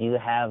 I do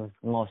have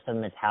most of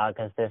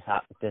Metallica's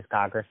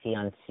discography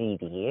on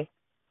CD.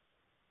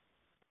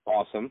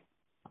 Awesome.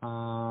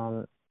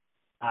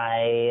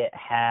 I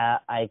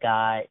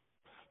got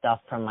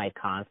stuff from my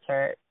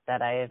concert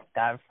that I've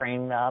got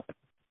framed up.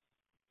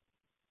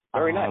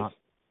 Very nice.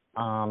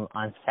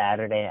 On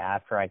Saturday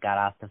after I got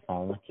off the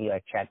phone with you,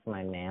 I checked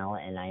my mail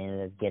and I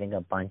ended up getting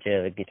a bunch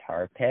of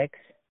guitar picks.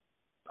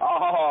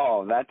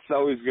 Oh, that's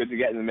always good to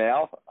get in the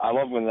mail. I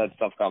love when that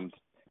stuff comes.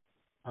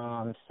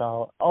 And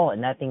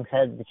that being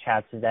said, the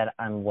chapter that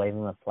I'm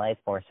waving the flag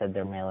for said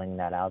they're mailing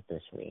that out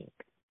this week.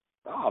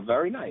 Oh,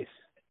 very nice.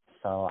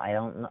 So I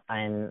don't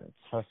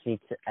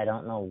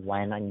know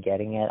when I'm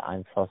getting it.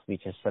 I'm supposed to be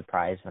just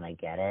surprised when I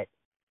get it.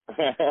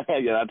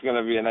 Yeah, that's going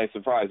to be a nice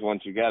surprise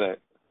once you get it.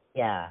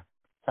 Yeah.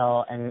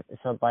 So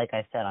like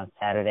I said, on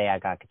Saturday I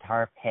got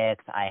guitar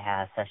picks. I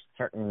have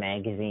certain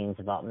magazines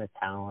about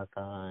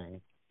Metallica,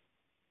 and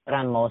but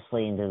I'm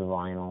mostly into the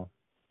vinyl.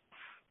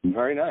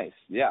 Very nice.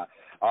 Yeah.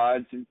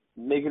 It's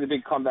making a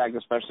big comeback,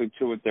 especially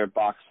too with their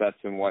box sets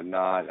and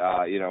whatnot.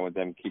 With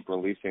them keep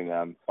releasing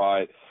them.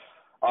 But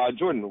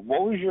Jordan,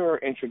 what was your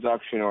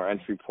introduction or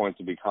entry point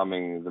to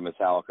becoming the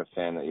Metallica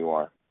fan that you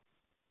are?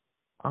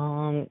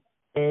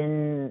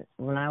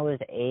 When I was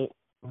 8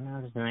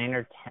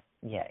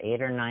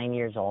 or 9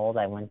 years old,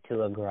 I went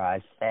to a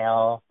garage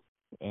sale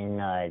in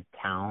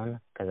town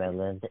because I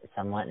lived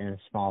somewhat in a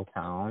small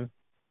town.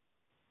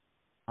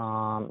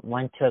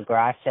 Went to a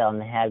garage sale and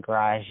they had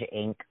Garage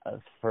Inc.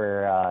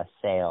 for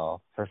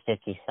sale for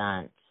 50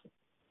 cents.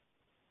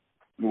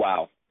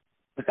 Wow.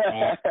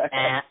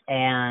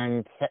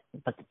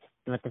 but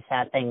the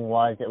sad thing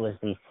was it was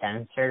the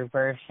censored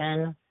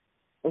version.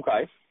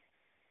 Okay.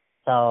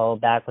 So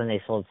back when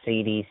they sold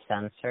CDs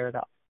censored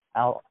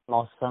out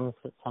some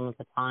of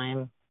the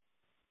time.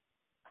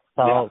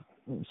 So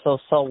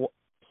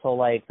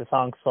like the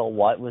song "So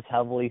What" was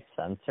heavily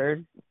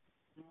censored.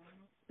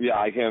 Yeah,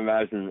 I can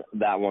imagine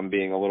that one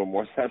being a little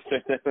more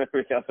censored than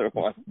every other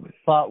one.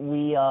 But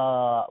we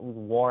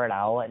wore it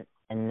out,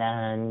 and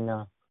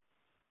then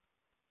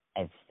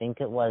I think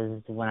it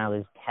was when I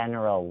was 10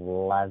 or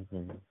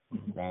 11.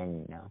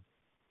 Then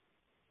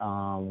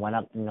went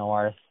up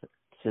north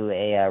to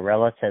a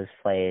relative's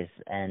place,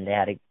 and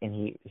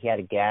he had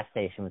a gas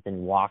station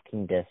within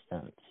walking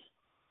distance,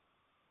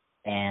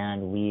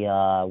 and we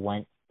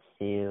went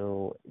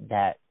to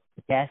that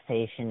gas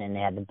station, and they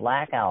had the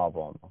Black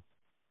Album.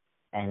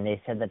 And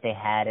they said that they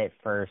had it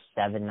for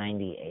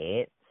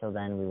 $7.98. So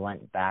then we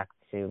went back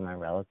to my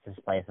relative's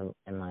place, and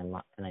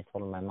I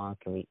told my mom,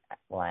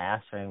 I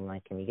asked her, I'm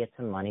like, can we get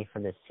some money for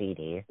this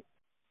CD?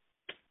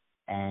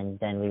 And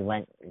then we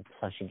went,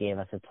 so she gave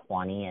us a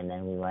 20, and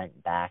then we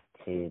went back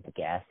to the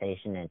gas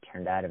station, and it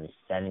turned out it was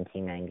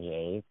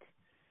 $17.98.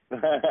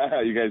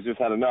 You guys just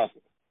had enough.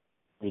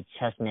 We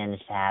just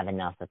managed to have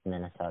enough with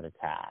Minnesota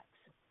tax.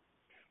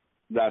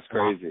 That's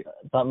crazy.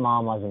 But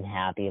Mom wasn't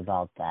happy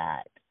about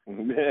that.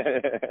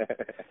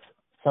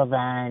 So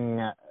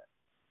then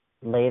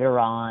later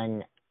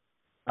on,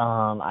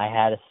 I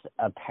had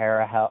a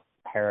para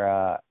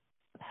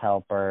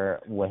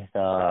helper with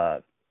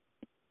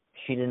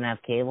she didn't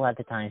have cable at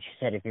the time. She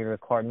said, if you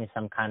record me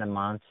some kind of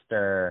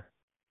monster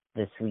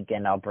this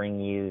weekend, I'll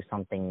bring you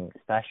something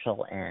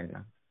special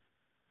in.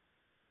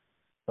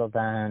 So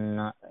then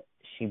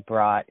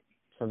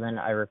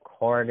I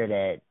recorded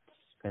it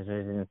because it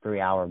was in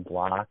 3-hour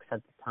blocks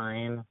at the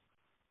time.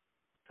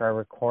 So I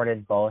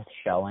recorded both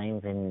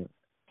showings and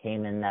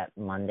came in that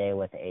Monday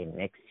with a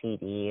mix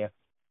CD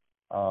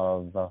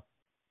of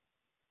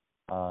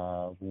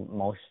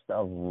most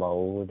of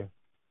Load,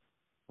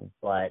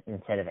 but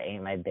instead of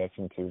Ain't My Bitch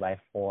and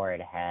 2x4,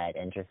 it had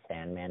Enter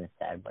Sandman and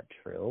Sad But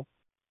True.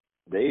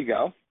 There you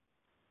go.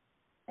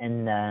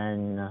 And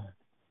then,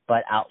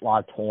 but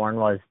Outlaw Torn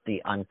was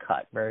the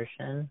uncut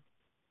version.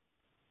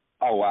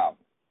 Oh, wow.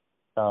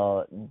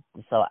 So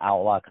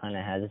Outlaw kind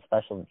of has a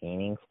special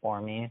meaning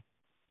for me.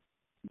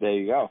 There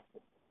you go.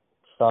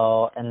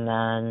 So, and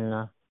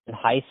then in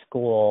high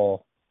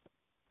school,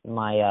 when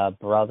my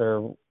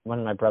brother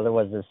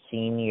was a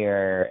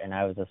senior and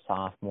I was a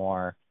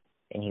sophomore,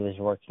 and he was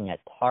working at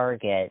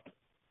Target,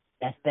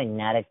 Death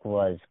Magnetic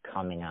was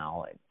coming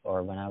out,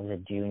 or when I was a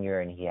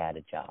junior and he had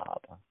a job.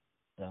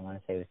 So I want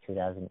to say it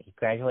was he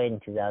graduated in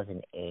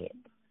 2008.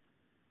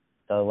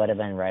 So it would have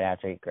been right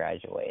after he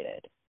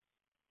graduated.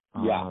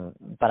 Yeah.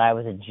 But I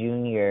was a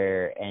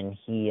junior and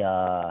he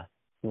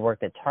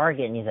worked at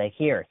Target, and he's like,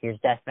 here's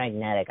Death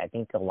Magnetic. I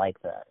think you'll like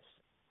this.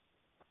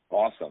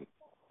 Awesome.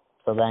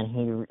 So then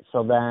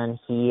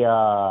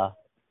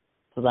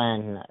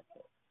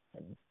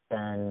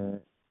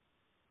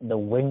the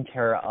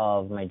winter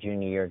of my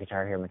junior year,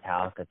 Guitar Hero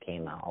Metallica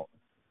came out.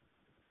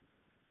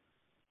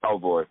 Oh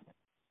boy.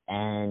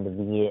 And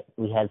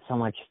we had so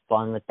much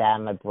fun with that.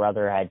 My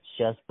brother had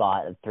just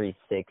bought a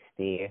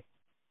 360,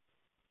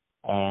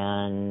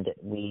 and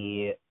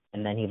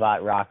then he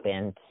bought Rock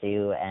Band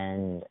 2,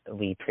 and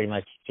we pretty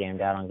much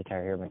jammed out on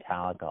Guitar Hero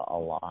Metallica a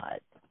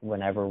lot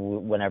whenever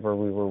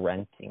we were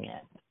renting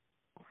it.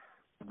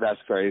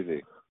 That's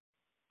crazy.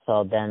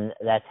 So then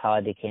that's how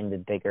I became the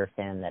bigger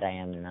fan that I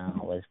am now,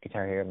 was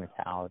Guitar Hero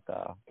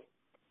Metallica.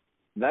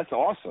 That's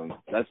awesome.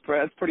 That's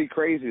pretty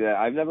crazy. That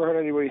I've never heard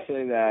anybody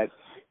say that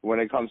when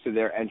it comes to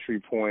their entry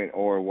point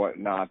or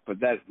whatnot, but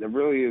that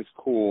really is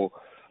cool.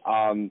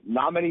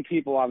 Not many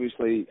people,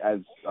 obviously, as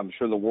I'm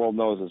sure the world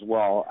knows as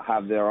well,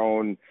 have their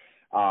own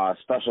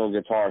special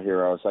Guitar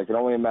Hero. So I can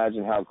only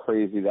imagine how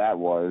crazy that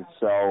was.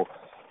 So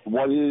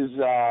what is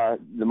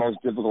the most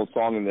difficult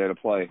song in there to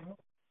play?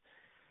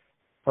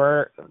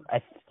 For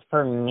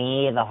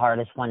me, the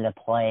hardest one to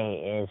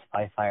play is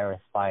Fight Fire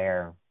with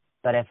Fire.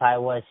 But if I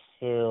was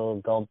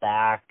to go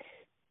back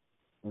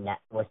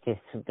with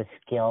the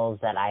skills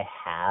that I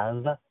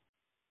have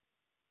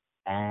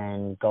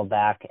and go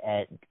back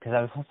because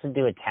I was supposed to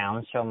do a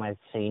talent show my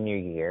senior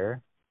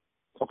year.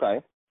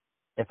 Okay.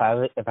 If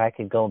I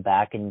could go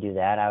back and do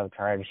that, I would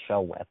try to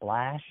show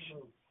Whiplash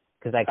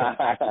because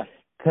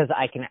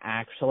I can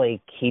actually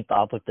keep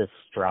up with the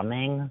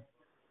strumming.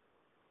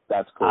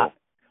 That's cool.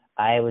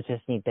 I would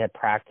just need to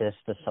practice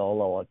the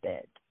solo a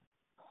bit.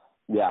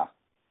 Yeah,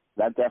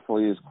 that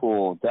definitely is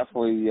cool.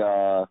 Definitely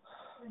a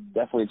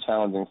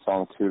challenging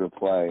song too to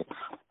play.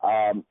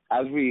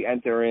 As we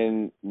enter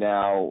in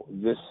now,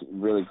 this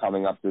really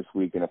coming up this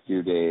week in a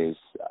few days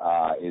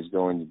is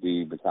going to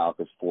be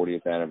Metallica's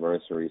 40th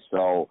anniversary.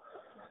 So,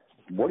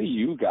 what do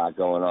you got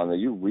going on that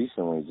you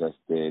recently just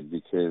did?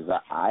 Because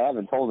I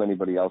haven't told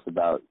anybody else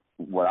about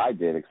what I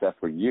did except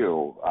for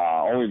you,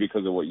 only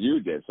because of what you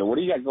did. So, what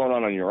do you got going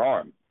on your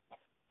arm?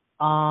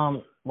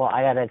 Well,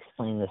 I gotta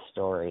explain the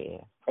story.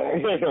 Go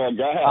ahead.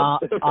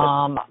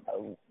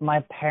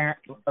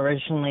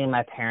 Originally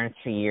my parents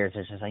for years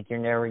was just like, you're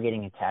never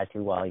getting a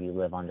tattoo while you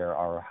live under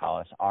our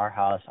house,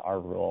 our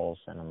rules.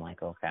 And I'm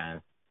like, okay.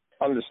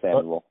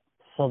 Understandable.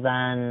 So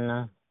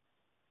then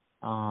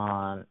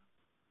my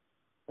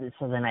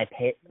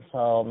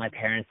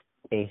parents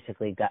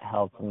basically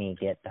helped me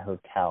get the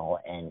hotel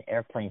and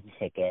airplane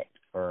ticket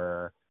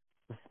for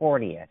the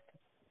 40th.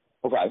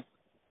 Okay.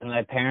 And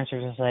my parents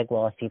were just like,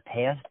 well, if you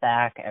pay us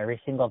back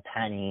every single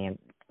penny,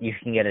 you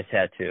can get a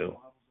tattoo.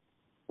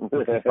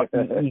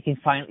 You can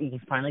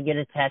finally get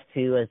a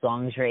tattoo as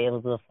long as you're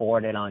able to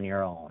afford it on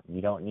your own.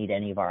 You don't need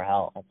any of our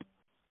help.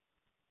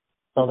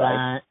 So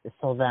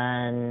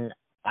then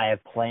I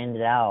have planned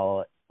it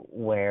out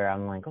where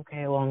I'm like,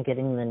 okay, well, I'm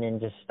getting the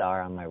Ninja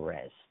Star on my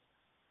wrist.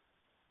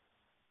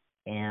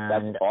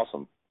 And that's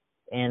awesome.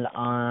 And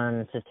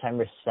on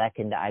September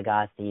 2nd, I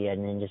got the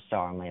Ninja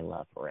Star on my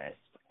left wrist.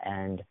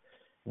 And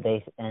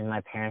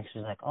my parents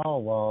was like, oh,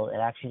 well, it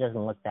actually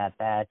doesn't look that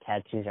bad.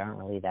 Tattoos aren't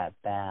really that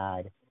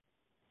bad.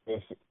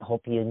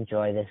 Hope you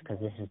enjoy this because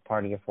this is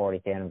part of your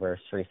 40th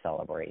anniversary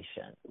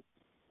celebration.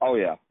 Oh,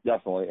 yeah,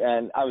 definitely.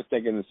 And I was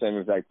thinking the same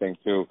exact thing,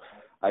 too.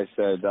 I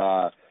said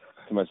to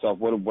myself,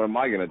 what am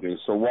I going to do?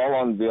 So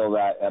we'll unveil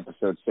that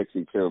episode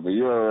 62, but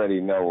you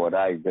already know what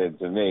I did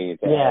to me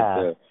to add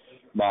to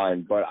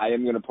mine. But I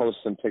am going to post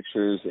some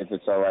pictures, if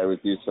it's all right with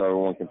you, so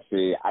everyone can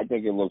see. I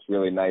think it looks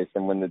really nice.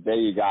 And when the day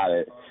you got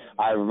it,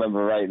 I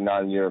remember writing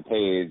on your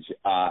page,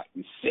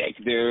 sick,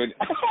 dude.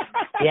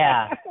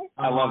 Yeah.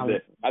 I loved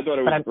it. I thought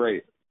it was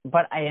great.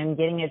 But I am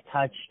getting it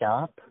touched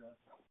up.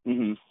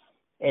 Mm-hmm.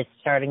 It's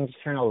starting to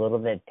turn a little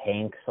bit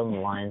pink.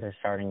 Some lines are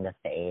starting to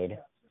fade.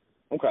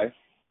 Okay.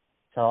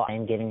 So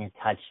I'm getting it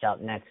touched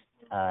up next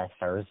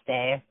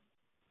Thursday.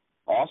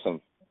 Awesome.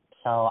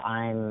 So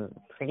I'm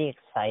pretty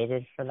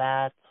excited for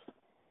that.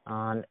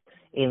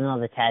 Even though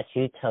the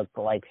tattoo took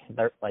like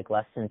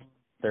less than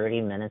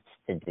 30 minutes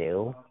to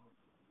do.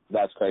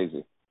 That's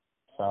crazy.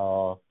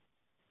 So,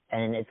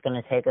 and it's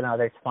going to take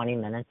another 20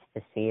 minutes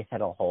to see if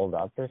it'll hold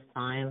up this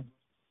time.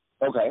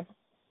 Okay.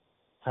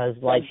 Because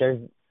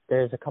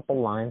there's a couple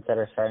lines that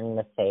are starting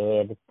to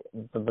fade.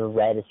 The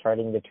red is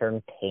starting to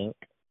turn pink.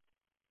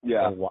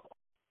 Yeah.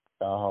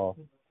 So,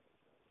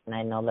 and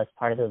I know that's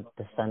part of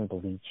the sun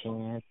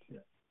bleaching it.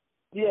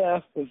 Yeah,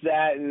 it's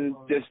that and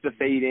just the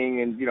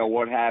fading and,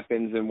 what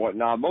happens and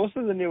whatnot. Most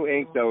of the new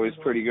ink, though, is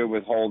pretty good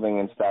with holding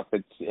and stuff.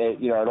 It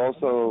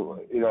also,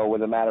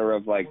 with a matter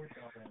of, like,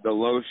 the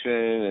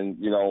lotion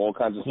and, all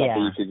kinds of stuff that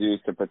you could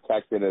use to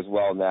protect it as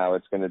well now.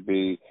 It's going to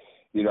be,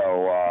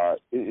 a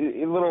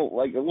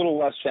little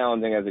less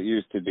challenging as it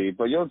used to be.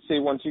 But you'll see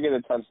once you get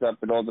it touched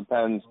up, it all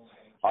depends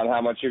on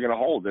how much you're going to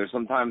hold. There's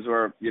some times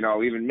where,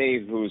 even me,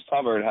 who's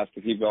covered, has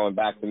to keep going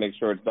back to make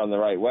sure it's done the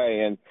right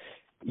way. And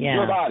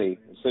your body.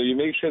 So you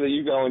make sure that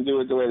you go and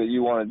do it the way that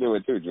you want to do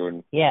it too,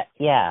 Jordan. Yeah.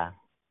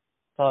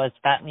 So it's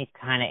got me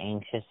kind of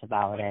anxious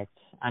about it.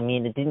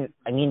 It didn't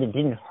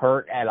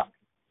hurt at all.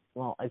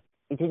 Well,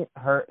 it didn't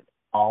hurt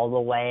all the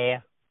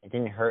way. It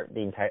didn't hurt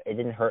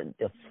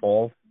the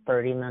full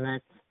 30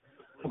 minutes.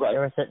 Okay.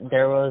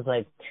 There was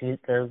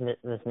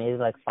maybe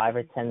like 5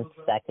 or 10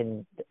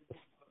 second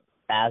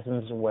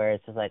spasms where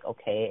it's just like,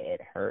 okay,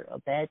 it hurt a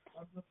bit.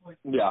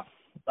 Yeah.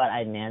 But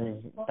I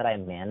managed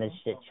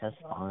it just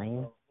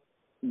fine.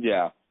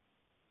 Yeah.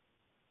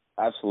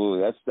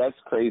 Absolutely. That's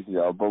crazy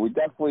though. But we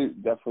definitely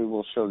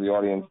will show the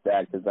audience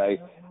that because I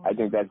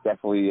think that's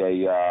definitely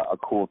a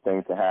cool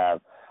thing to have.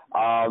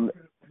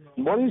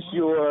 What is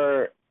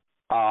your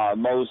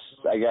most,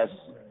 I guess,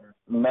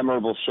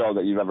 memorable show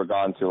that you've ever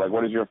gone to? Like,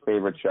 what is your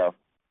favorite show?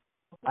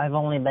 I've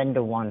only been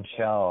to one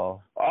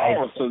show. Oh,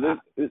 I've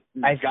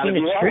seen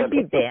a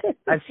tribute band.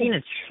 I've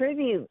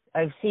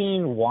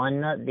seen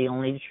one, the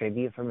only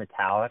tribute for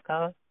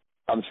Metallica.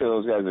 I'm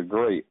sure those guys are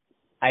great.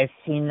 I've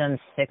seen them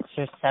 6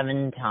 or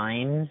 7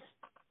 times.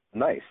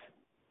 Nice.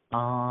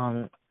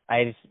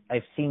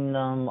 I've seen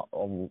them.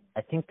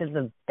 I think they're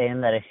the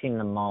band that I've seen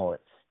the most.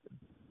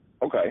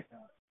 Okay.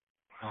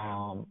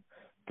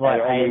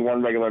 But only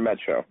one regular Met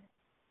show.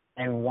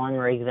 And one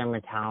regular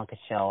Metallica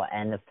show,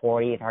 and the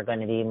 40th are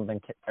going to be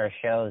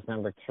shows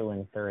number 2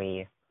 and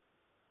 3.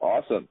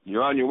 Awesome.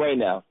 You're on your way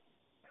now.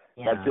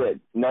 Yeah. That's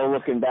it. No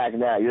looking back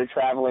now. You're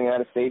traveling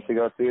out of state to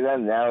go see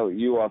them. Now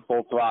you are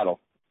full throttle.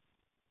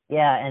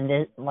 Yeah, and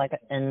this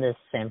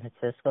San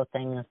Francisco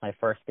thing is my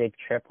first big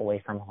trip away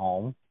from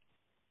home.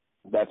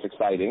 That's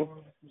exciting.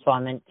 So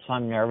I'm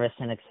nervous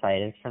and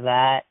excited for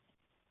that.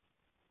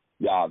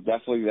 Yeah,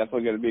 definitely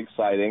going to be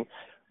exciting.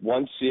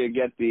 Once you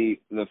get the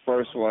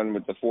first one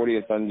with the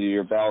 40th under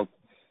your belt,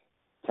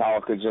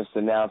 Metallica just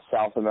announced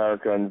South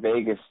America and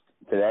Vegas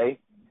today,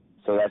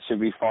 so that should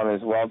be fun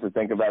as well to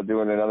think about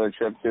doing another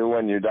trip too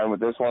when you're done with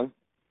this one.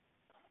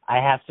 I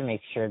have to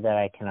make sure that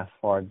I can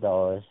afford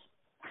those.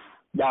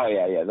 Oh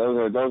yeah.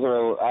 Those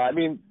are. I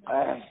mean,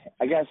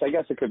 I guess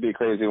it could be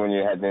crazy when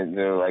you're heading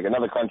into like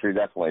another country,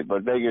 definitely,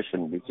 but Vegas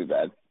shouldn't be too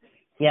bad.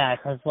 Yeah,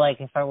 because like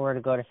if I were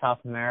to go to South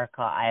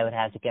America, I would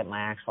have to get my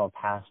actual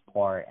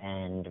passport,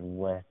 and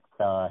with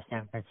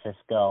San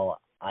Francisco,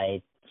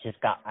 I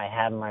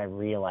have my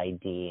real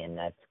ID, and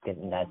that's good,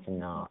 and that's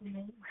enough.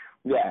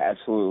 Yeah,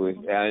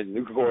 absolutely, and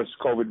of course,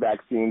 COVID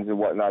vaccines and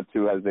whatnot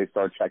too, as they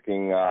start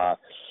checking.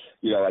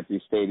 At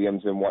these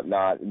stadiums and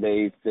whatnot.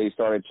 They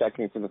started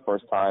checking for the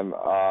first time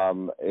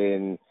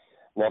in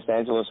Los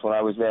Angeles when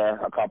I was there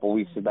a couple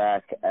weeks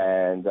back,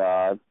 and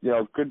good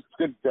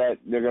that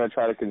they're going to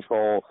try to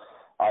control,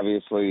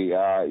 obviously,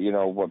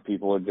 what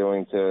people are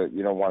doing to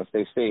want to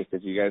stay safe.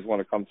 If you guys want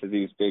to come to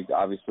these big,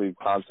 obviously,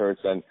 concerts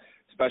and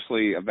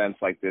especially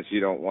events like this, you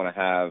don't want to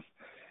have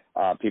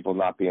people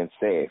not being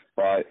safe,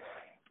 but.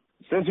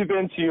 Since you've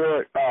been to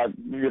your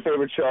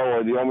favorite show,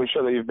 or the only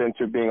show that you've been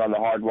to being on the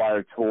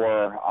Hardwired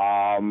tour,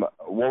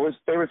 what was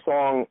your favorite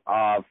song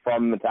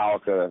from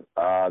Metallica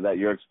that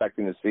you're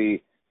expecting to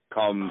see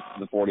come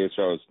the 40th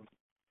shows?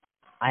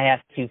 I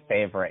have two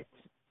favorites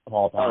of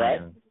all time. All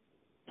right.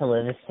 To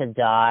Live Is to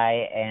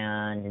Die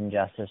and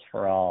Injustice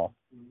for All.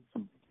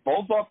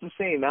 Both off the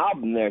same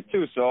album there,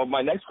 too. So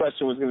my next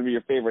question was going to be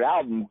your favorite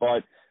album,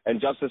 but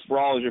Injustice for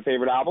All is your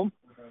favorite album?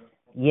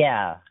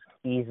 Yeah,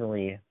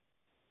 easily.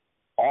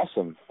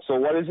 Awesome. So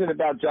what is it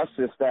about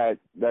Justice that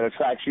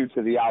attracts you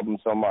to the album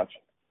so much?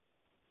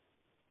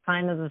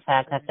 Kind of the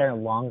fact that they're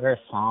longer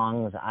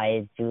songs.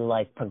 I do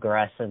like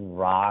progressive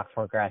rock,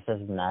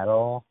 progressive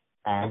metal,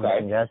 and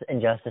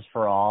Injustice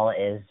for All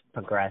is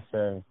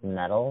progressive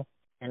metal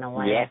in a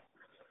way. Yeah.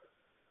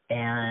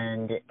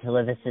 And To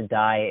Live Is to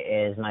Die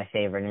is my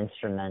favorite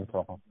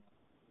instrumental.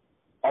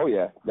 Oh,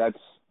 yeah. To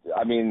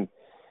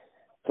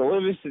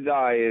Live Is to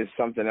Die is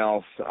something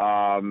else.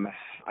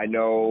 I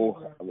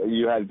know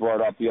you had brought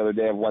up the other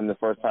day of when the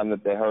first time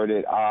that they heard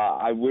it.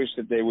 I wish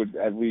that they would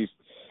at least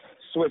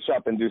switch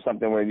up and do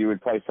something where you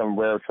would play some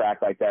rare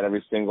track like that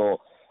every single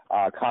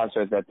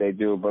concert that they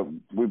do, but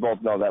we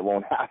both know that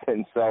won't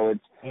happen. So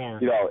it's,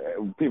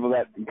 people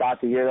that got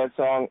to hear that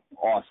song,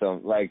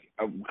 awesome. Like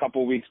a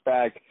couple weeks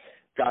back,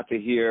 got to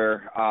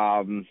hear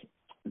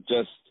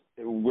just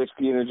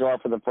Whiskey in a Jar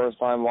for the first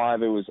time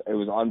live. It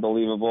was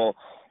unbelievable.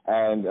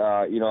 And,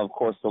 of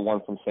course, the one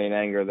from St.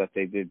 Anger that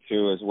they did,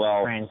 too, as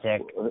well.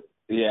 Frantic.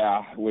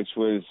 Yeah, which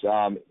was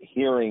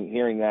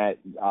hearing that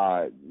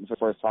for the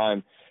first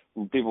time,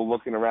 people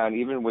looking around,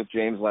 even with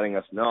James letting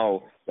us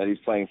know that he's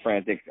playing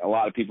Frantic, a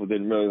lot of people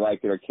didn't really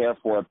like it or care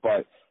for it,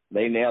 but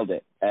they nailed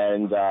it.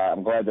 And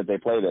I'm glad that they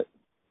played it.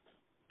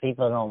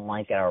 People don't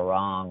like it are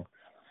wrong.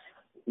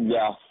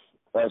 Yeah,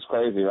 that's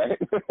crazy, right?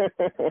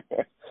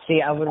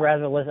 See, I would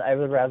rather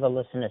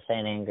listen to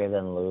St. Anger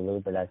than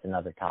Lulu, but that's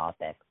another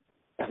topic.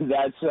 I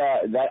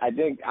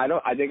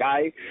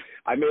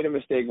made a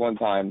mistake one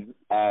time,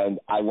 and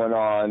I went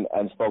on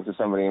and spoke to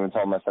somebody and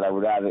told them, I said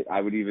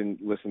I would even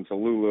listen to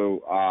Lulu,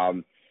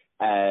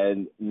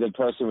 and the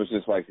person was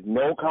just like,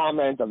 no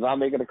comment, I'm not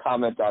making a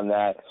comment on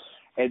that.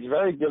 It's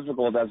very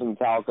difficult as a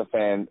Metallica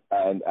fan,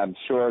 and I'm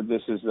sure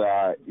this is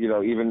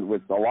even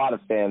with a lot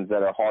of fans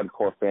that are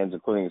hardcore fans,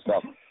 including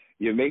yourself,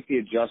 you make the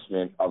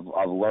adjustment of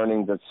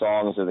learning the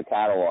songs or the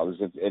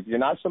catalogs. If you're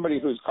not somebody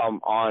who's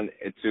come on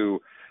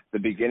to the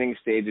beginning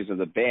stages of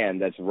the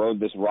band that's rode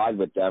this ride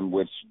with them,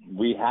 which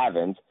we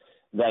haven't,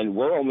 then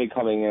we're only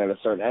coming in at a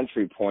certain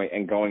entry point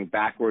and going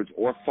backwards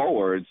or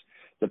forwards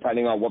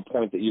depending on what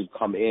point that you've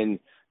come in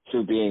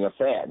to being a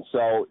fan.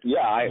 So,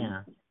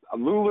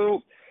 Lulu,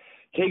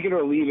 take it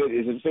or leave it,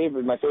 is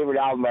my favorite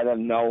album. I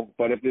don't know.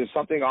 But if there's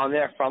something on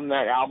there from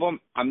that album,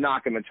 I'm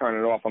not going to turn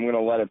it off. I'm going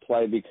to let it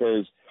play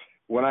because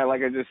when I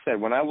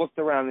looked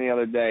around the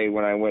other day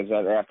when I was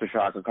at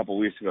Aftershock a couple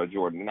of weeks ago,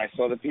 Jordan, and I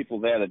saw the people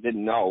there that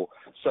didn't know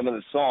some of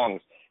the songs,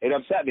 it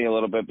upset me a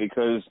little bit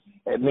because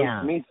it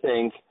makes me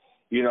think,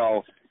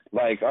 all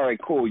right,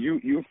 cool,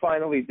 you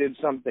finally did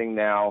something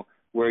now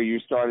where you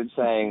started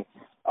saying,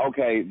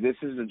 okay, this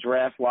is a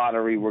draft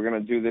lottery, we're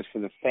going to do this for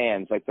the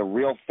fans, like the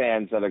real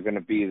fans that are going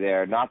to be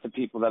there, not the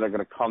people that are going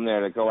to come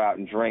there to go out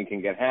and drink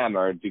and get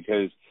hammered,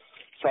 because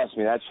trust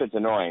me, that shit's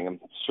annoying. I'm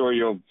sure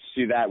you'll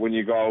see that when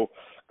you go,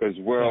 because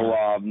you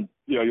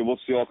will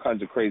see all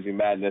kinds of crazy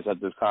madness at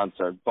this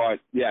concert. But,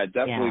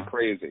 definitely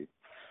crazy.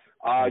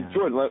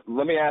 Jordan,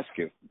 let me ask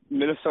you,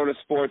 Minnesota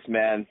sports,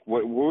 man,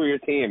 who are your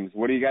teams?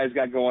 What do you guys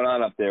got going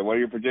on up there? What are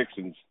your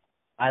predictions?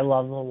 I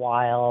love the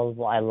Wild.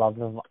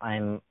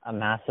 I'm a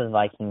massive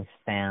Vikings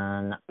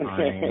fan.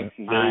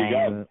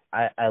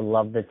 I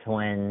love the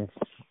Twins.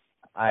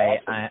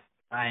 Awesome.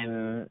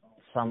 I'm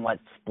somewhat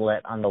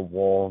split on the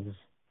Wolves.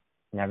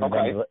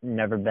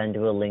 Never been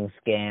to a Lynx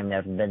game.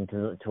 Never been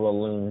to a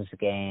Loons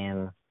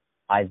game.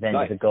 I've been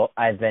to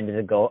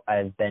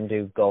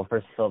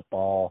Gophers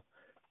football.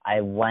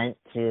 I went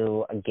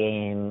to a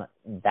game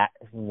that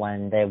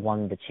when they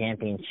won the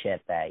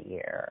championship that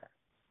year.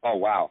 Oh,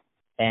 wow.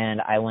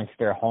 And I went to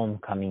their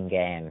homecoming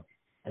game,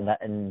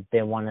 and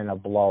they won in a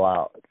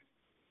blowout.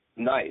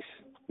 Nice.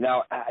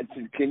 Now,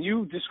 can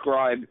you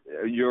describe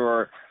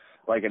your,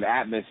 like, an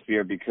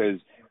atmosphere? Because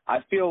I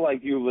feel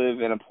like you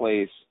live in a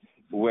place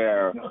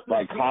where,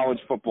 like, college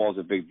football is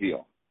a big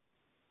deal.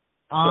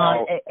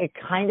 It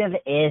kind of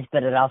is,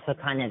 but it also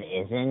kind of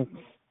isn't,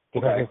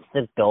 because Okay. it's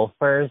the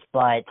Gophers.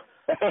 But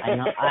I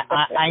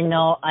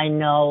know,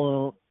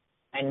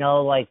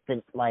 like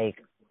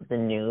the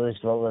news.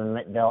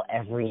 They'll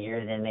every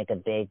year they make a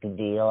big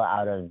deal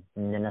out of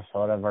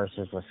Minnesota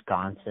versus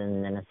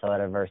Wisconsin,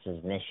 Minnesota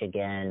versus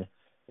Michigan,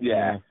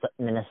 Yeah.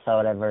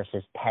 Minnesota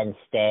versus Penn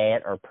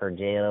State or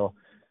Purdue,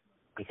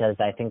 because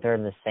I think they're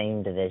in the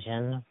same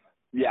division.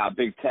 Yeah,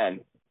 Big Ten.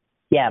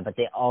 Yeah, but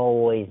they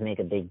always make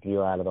a big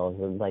deal out of those.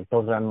 Like,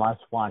 those are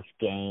must-watch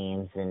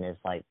games, and it's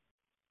like,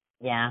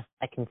 yeah,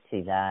 I can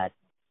see that.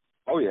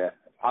 Oh yeah,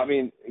 I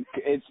mean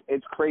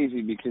it's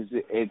crazy because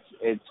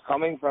it's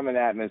coming from an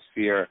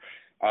atmosphere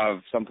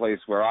of someplace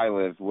where I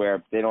live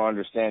where they don't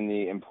understand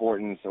the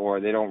importance, or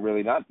they don't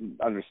really not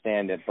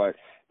understand it, but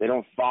they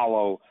don't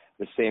follow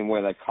the same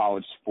way that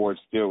college sports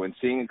do. And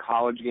seeing a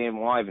college game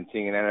live and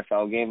seeing an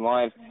NFL game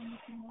live,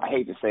 I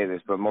hate to say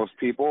this, but most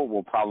people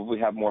will probably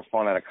have more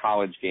fun at a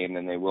college game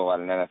than they will at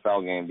an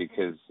NFL game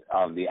because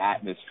of the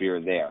atmosphere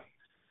there.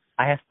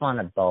 I have fun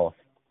at both.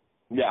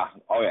 Yeah.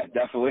 Oh yeah,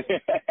 definitely.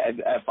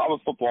 I'm a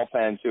football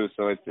fan too,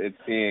 so it's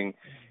seeing,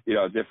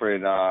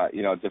 different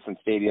different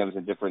stadiums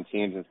and different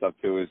teams and stuff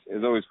too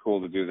is always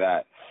cool to do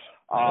that.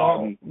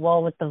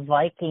 Well, with the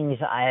Vikings,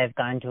 I have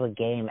gone to a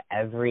game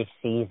every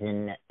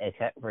season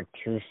except for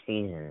 2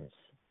 seasons.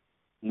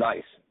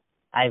 Nice.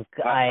 I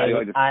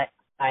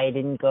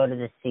didn't go to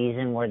the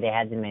season where they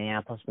had the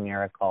Minneapolis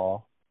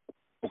Miracle.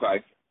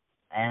 Okay.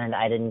 And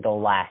I didn't go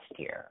last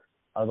year.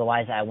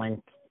 Otherwise, I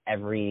went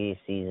every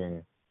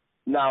season.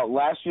 Now,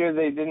 last year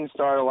they didn't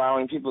start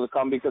allowing people to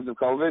come because of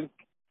COVID?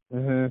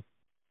 Mhm.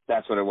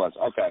 That's what it was.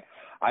 Okay.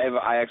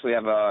 I actually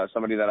have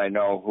somebody that I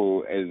know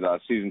who is a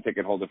season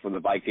ticket holder for the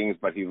Vikings,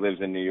 but he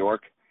lives in New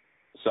York.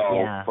 So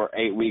for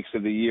 8 weeks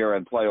of the year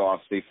in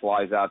playoffs, he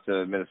flies out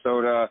to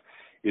Minnesota,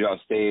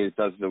 stays,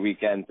 does the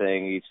weekend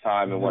thing each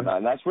time and whatnot.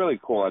 And that's really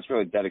cool. That's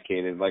really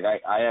dedicated. Like,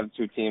 I have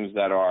 2 teams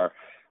that are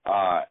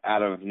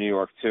out of New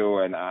York too,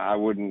 and I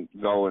wouldn't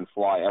go and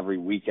fly every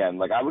weekend.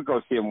 Like, I would go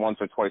see them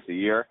once or twice a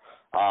year,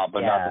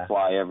 but not to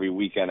fly every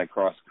weekend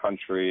across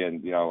country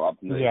and, up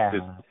in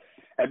the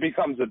it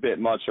becomes a bit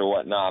much or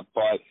whatnot.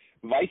 But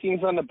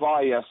Vikings on the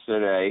bye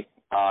yesterday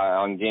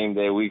on game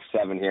day, week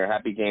 7 here.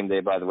 Happy game day,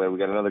 by the way. We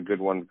got another good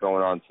one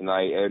going on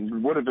tonight. It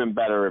would have been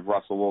better if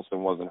Russell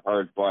Wilson wasn't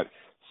hurt, but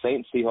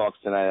Saints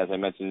Seahawks tonight, as I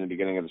mentioned in the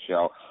beginning of the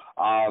show.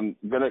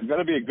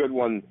 Gonna be a good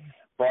one.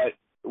 But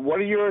what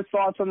are your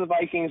thoughts on the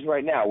Vikings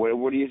right now?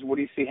 What do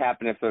you see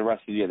happening for the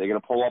rest of the year? They're gonna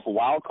pull off a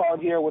wild card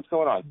here? What's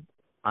going on?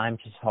 I'm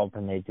just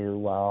hoping they do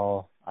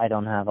well. I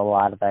don't have a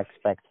lot of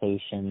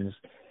expectations,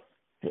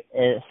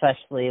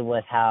 especially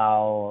with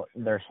how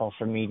their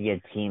social media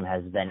team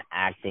has been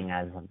acting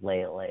as of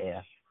lately.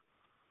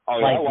 Oh,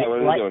 yeah? What are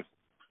they doing?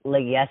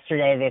 Like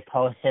yesterday they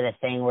posted a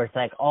thing where it's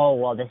like, oh,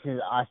 well, this is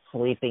us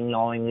sleeping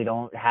knowing we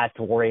don't have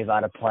to worry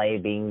about a play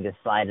being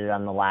decided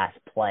on the last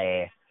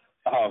play.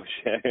 Oh,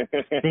 shit.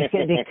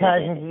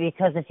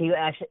 because if you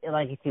actually,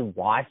 if you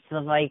watch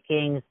the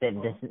Vikings,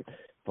 the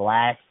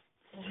last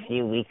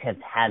few weeks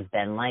have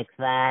been like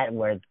that,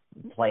 where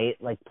plays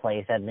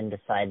have been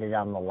decided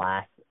on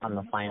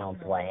the final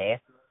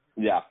play.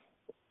 Yeah.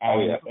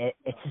 And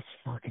it's just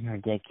fucking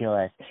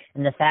ridiculous.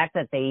 And the fact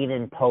that they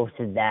even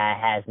posted that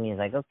has me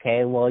like,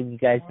 okay, well, you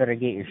guys better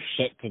get your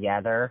shit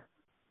together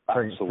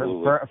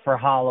for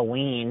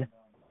Halloween.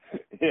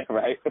 Yeah,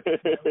 right.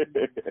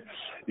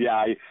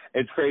 Yeah,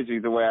 it's crazy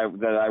the way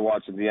that I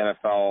watch the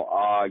NFL.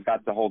 I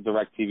got the whole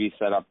DirecTV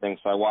setup thing,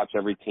 so I watch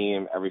every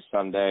team every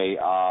Sunday.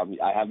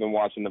 I have been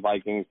watching the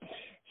Vikings,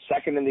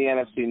 second in the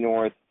NFC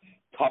North.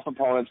 Tough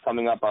opponents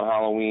coming up on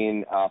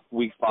Halloween,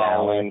 week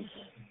following.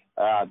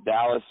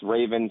 Dallas,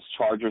 Ravens,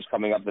 Chargers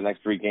coming up the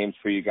next 3 games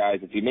for you guys.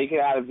 If you make it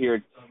out of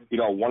here,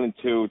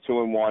 1-2,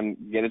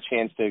 2-1, get a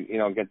chance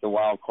to, get the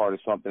wild card or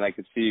something, I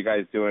could see you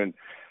guys doing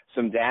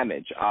some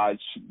damage.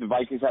 The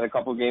Vikings had a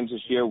couple of games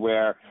this year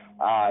where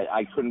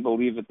I couldn't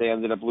believe that they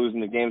ended up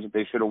losing the games that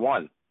they should have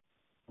won.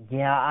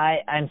 Yeah,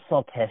 I'm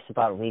so pissed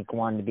about week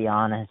 1, to be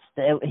honest.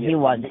 He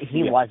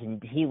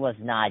was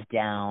not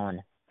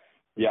down.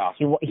 Yeah.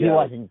 He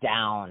wasn't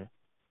down.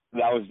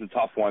 That was the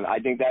tough one. I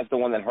think that's the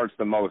one that hurts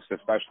the most,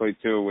 especially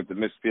too with the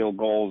missed field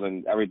goals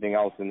and everything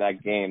else in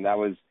that game. That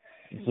was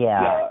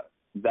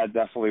that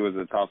definitely was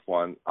a tough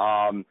one.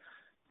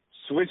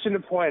 Switching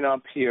the point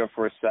up here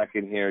for a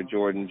second here,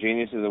 Jordan,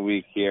 Genius of the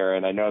Week here,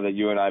 and I know that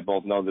you and I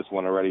both know this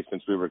one already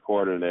since we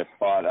recorded it,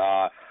 but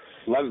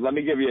let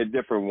me give you a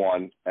different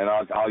one, and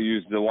I'll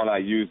use the one I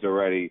used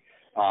already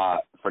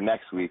for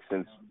next week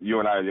since you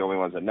and I are the only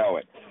ones that know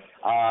it.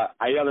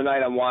 The other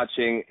night I'm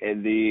watching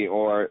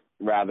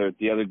rather,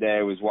 the other day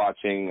I was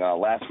watching,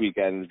 last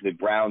weekend, the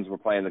Browns were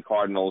playing the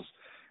Cardinals.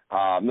 No,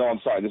 I'm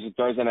sorry, this is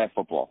Thursday Night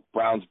Football.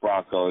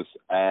 Browns-Broncos,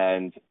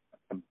 and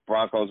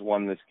Broncos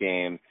won this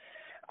game.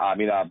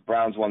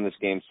 Browns won this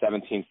game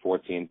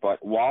 17-14.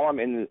 But while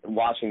I'm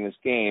watching this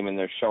game and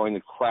they're showing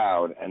the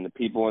crowd and the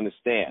people in the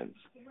stands,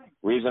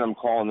 the reason I'm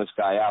calling this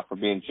guy out for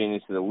being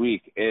Genius of the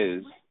Week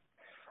is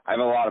I have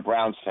a lot of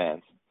Browns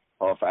fans,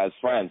 or as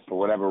friends for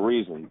whatever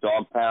reason,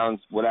 dog pounds,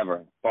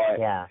 whatever. But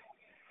Yeah.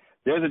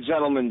 there's a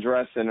gentleman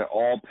dressed in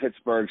all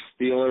Pittsburgh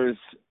Steelers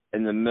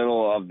in the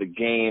middle of the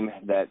game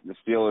that the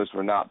Steelers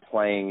were not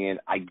playing in.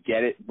 I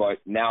get it, but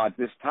now at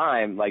this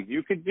time, like,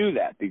 you could do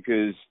that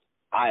because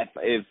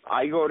if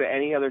I go to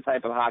any other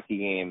type of hockey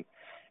game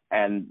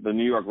and the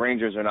New York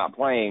Rangers are not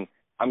playing,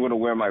 I'm going to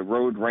wear my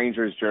Road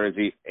Rangers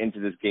jersey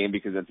into this game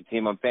because that's a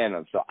team I'm a fan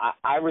of. So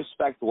I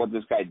respect what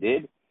this guy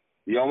did.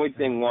 The only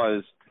thing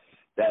was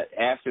that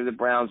after the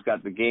Browns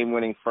got the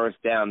game-winning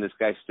first down, this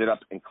guy stood up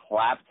and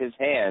clapped his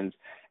hands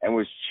and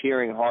was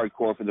cheering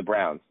hardcore for the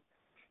Browns.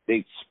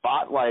 They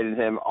spotlighted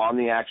him on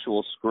the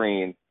actual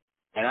screen,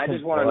 and I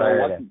just want to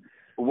know,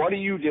 what are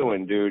you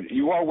doing, dude?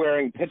 You are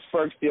wearing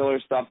Pittsburgh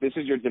Steelers stuff. This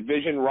is your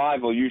division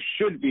rival. You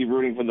should be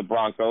rooting for the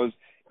Broncos,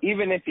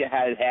 even if you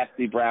had half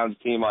the Browns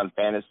team on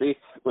fantasy,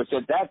 which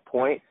at that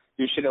point,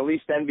 you should at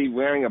least then be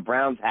wearing a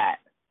Browns hat.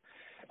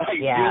 Like,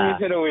 yeah.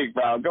 Genius of the Week,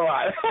 bro. Go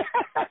on.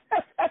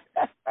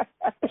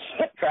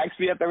 Cracks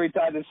me up every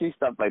time to see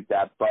stuff like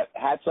that. But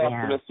hats off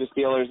to Mr.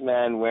 Steelers,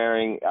 man,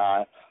 wearing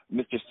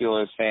Mr.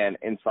 Steelers fan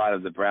inside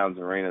of the Browns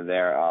arena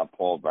there,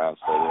 Paul Brown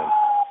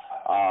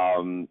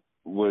Stadium.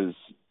 Was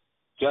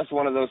just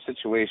one of those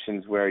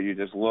situations where you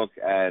just look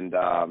and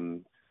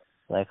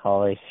like,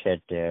 holy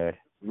shit, dude.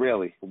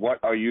 Really, what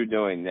are you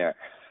doing there?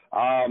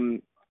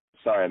 Sorry,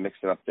 I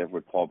mixed it up there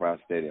with Paul Brown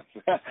Stadium.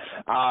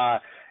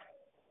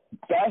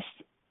 Best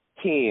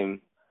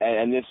team,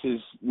 and this is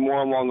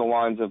more along the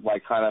lines of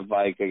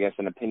I guess,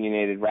 an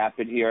opinionated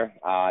rapid here.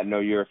 I know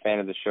you're a fan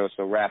of the show,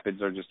 so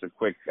rapids are just a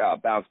quick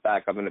bounce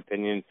back of an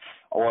opinion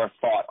or a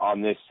thought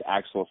on this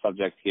actual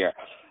subject here.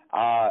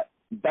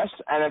 Best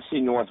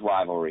NFC North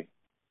rivalry.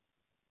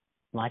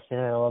 Much as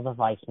I love the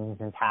Vikings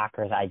and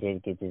Packers, I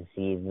did get to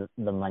see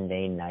the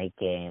Monday night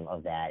game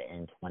of that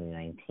in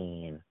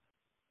 2019.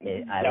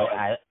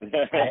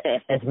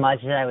 As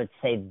much as I would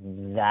say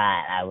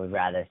that, I would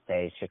rather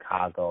say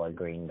Chicago or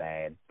Green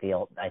Bay.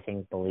 I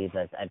believe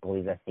that's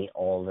the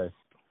oldest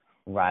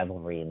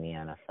rivalry in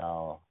the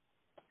NFL.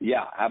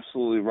 Yeah,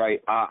 absolutely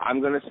right. I'm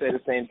going to say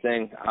the same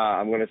thing.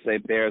 I'm going to say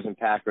Bears and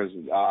Packers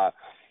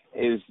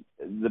is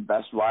the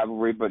best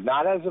rivalry, but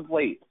not as of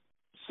late.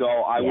 So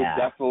I would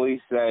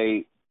definitely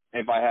say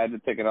if I had to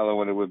pick another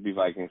one, it would be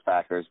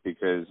Vikings-Packers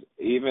because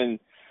even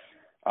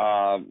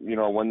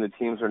when the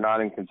teams are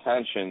not in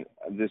contention,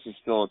 this is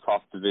still a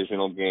tough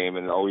divisional game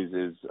and it always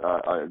is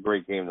a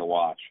great game to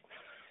watch.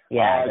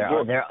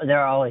 Yeah,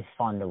 they're always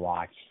fun to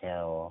watch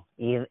too.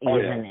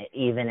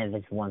 Even if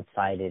it's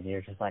one-sided,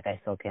 you're just like, I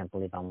still can't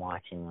believe I'm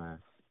watching this.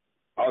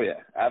 Oh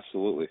yeah,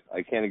 absolutely.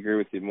 I can't agree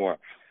with you more.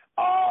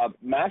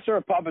 Master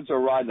of Puppets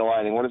or Ride the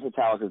Lightning? What is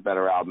Metallica's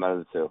better album out of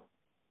the two?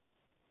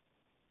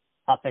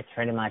 Puppets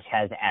pretty much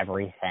has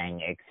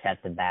everything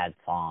except a bad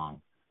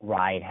song.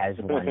 Ride has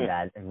one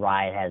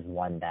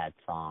bad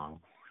song.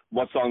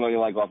 What song don't you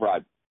like off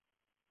Ride?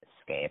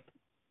 Escape.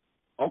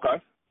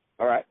 Okay.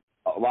 All right.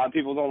 A lot of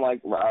people don't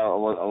like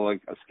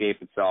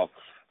Escape itself.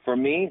 For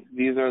me,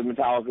 these are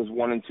Metallica's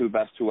 1 and 2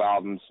 best two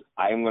albums.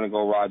 I am going to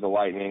go Ride the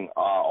Lightning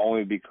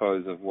only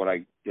because of what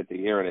I get to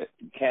hear in it.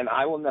 Ken,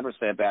 I will never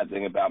say a bad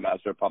thing about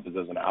Master of Puppets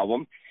as an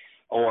album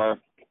or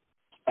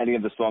any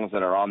of the songs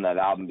that are on that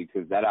album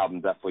because that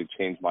album definitely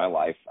changed my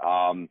life.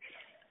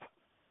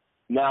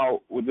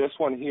 Now, with this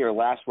one here,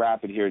 last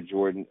rapid here,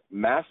 Jordan,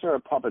 Master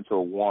of Puppets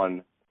or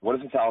 1, what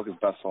is Metallica's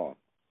best song?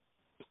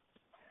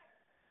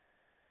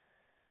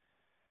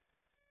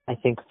 I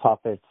think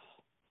Puppets.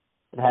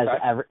 It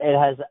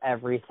has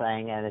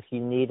everything, and if you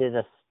needed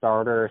a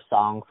starter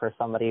song for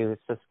somebody who's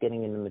just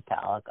getting into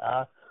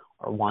Metallica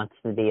or wants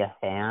to be a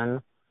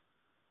fan,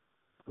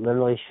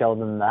 literally show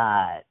them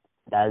that.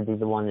 That would be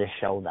the one to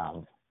show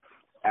them.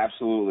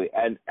 Absolutely.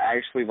 And I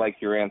actually like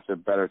your answer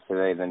better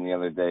today than the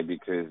other day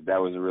because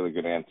that was a really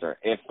good answer.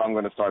 If I'm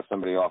going to start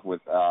somebody off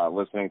with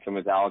listening to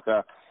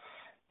Metallica,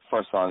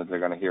 first song that they're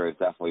going to hear is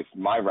definitely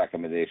my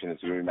recommendation is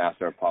going to be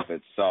Master of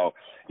Puppets. So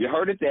you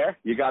heard it there.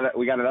 We got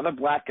another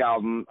Black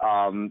Album,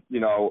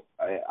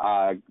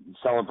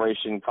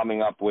 celebration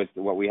coming up with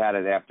what we had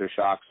at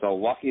Aftershock. So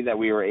lucky that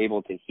we were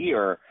able to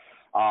hear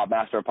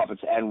Master of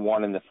Puppets and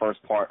 1 in the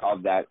first part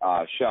of that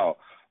show.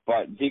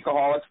 But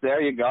Geekaholics,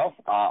 there you go.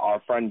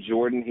 Our friend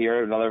Jordan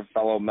here, another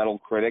fellow metal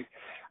critic.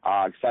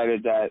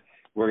 Excited that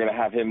we're going to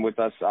have him with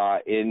us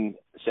in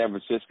San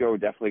Francisco. We're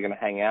definitely going to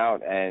hang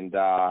out and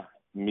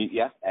meet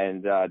you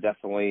and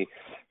definitely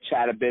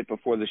chat a bit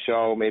before the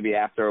show, maybe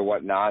after or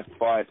whatnot.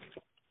 But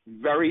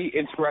very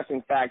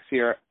interesting facts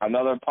here.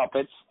 Another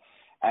Puppets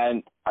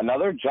and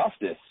another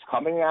Justice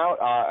coming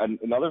out.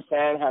 Another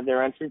fan had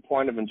their entry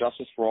point of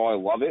Injustice for All.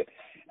 I love it.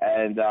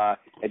 And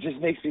it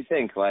just makes me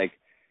think, like,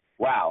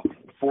 wow,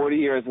 40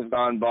 years have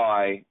gone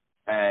by,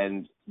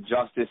 and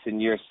Justice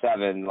in year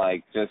 7,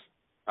 like, just,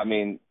 I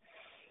mean,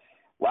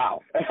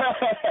 wow.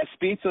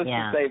 Speechless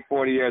to say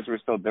 40 years we're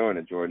still doing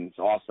it, Jordan. It's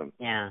awesome.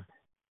 Yeah.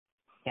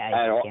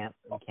 Yeah,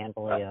 I can't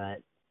believe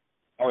it.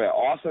 Oh, yeah,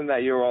 awesome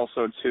that you're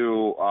also,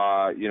 too,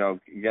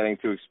 getting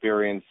to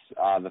experience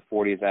the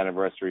 40th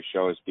anniversary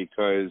shows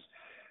because,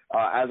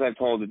 as I've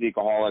told the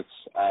Geekaholics,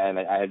 and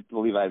I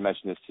believe I had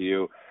mentioned this to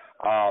you,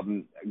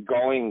 buying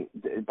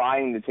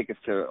the tickets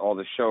to all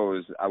the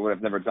shows, I would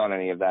have never done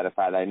any of that if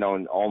I had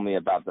known only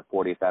about the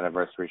 40th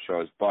anniversary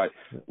shows, but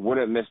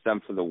wouldn't miss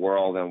them for the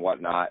world and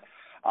whatnot.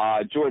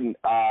 Jordan,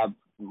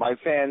 my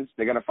fans,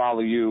 they're going to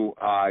follow you,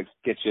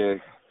 get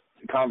you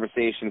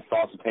conversations,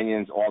 thoughts,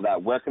 opinions, all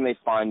that. Where can they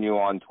find you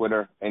on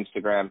Twitter,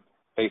 Instagram,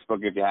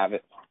 Facebook, if you have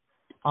it?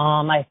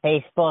 My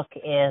Facebook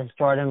is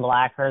Jordan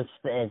Blackhurst.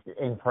 It's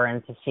in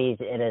parentheses,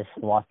 it is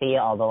Fluffy,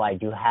 although I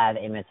do have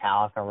a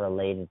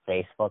Metallica-related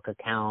Facebook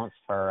account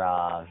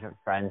for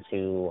friends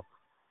who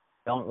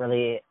don't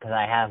really, because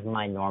I have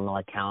my normal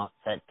account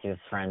set to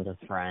friends of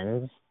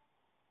friends.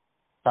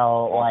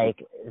 So, I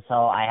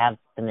have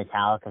the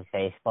Metallica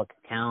Facebook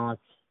account,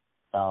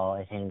 so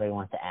if anybody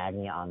wants to add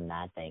me on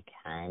that, they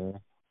can,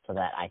 so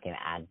that I can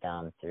add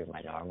them through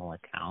my normal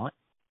account.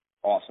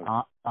 Awesome.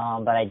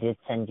 But I did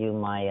send you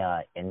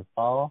my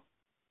info.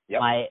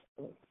 Yep.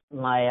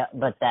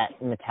 But that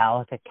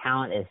Metallica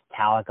account is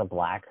Metallica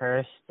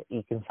Blackhurst.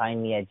 You can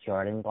find me at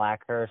Jordan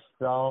Blackhurst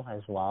though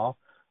as well.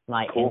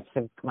 My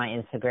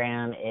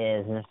Instagram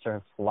is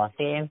Mr.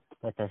 Fluffy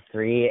with a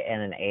 3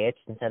 and an H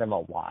instead of a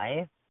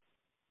Y.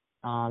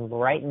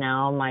 Right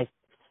now my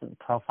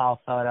profile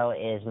photo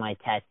is my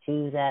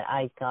tattoo that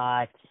I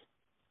got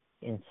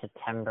in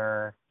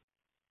September.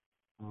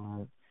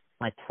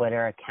 My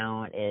Twitter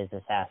account is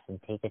Assassin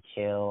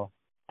Pikachu.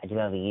 I do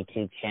have a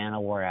YouTube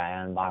channel where I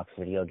unbox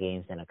video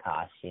games in a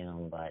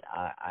costume, but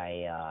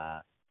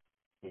I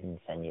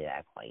didn't send you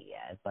that quite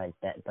yet. But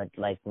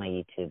like my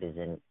YouTube is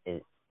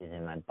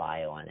in my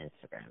bio on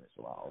Instagram as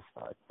well,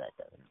 so that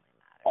doesn't really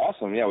matter.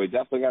 Awesome. Yeah, we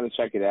definitely got to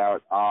check it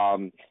out.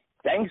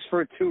 Thanks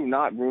for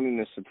not ruining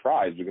the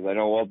surprise, because I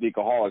know all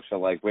Geekaholics are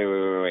like,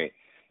 wait.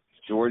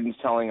 Jordan's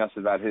telling us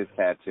about his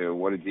tattoo.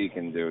 What did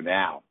Deacon do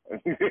now?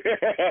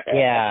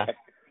 Yeah.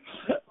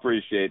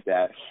 Appreciate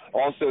that.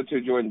 Also,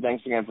 to Jordan,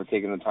 thanks again for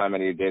taking the time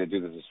out of your day to do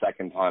this a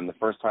second time. The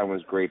first time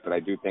was great, but I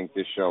do think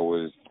this show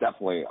was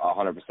definitely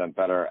 100%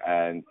 better.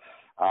 And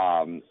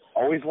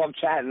always love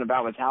chatting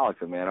about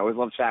Metallica, man. I always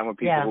love chatting with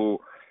people who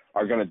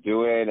are going to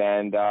do it.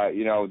 And,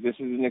 this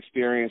is an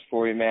experience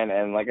for you, man.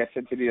 And like I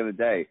said to you the other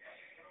day,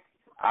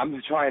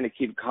 I'm trying to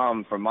keep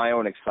calm from my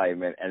own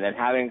excitement, and then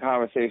having a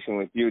conversation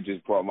with you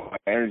just brought my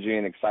energy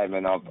and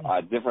excitement up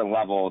a different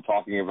level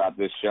talking about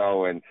this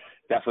show, and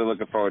definitely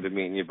looking forward to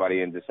meeting you,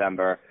 buddy, in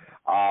December.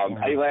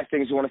 Any last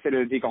things you want to say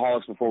to the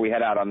Geekaholics before we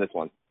head out on this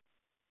one?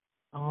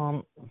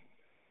 Well,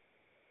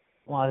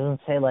 I was gonna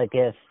say, like,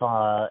 if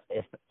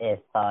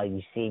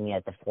you see me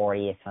at the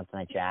 40th something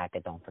at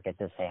Jacket, don't forget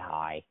to say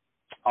hi.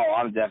 Oh,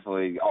 I'm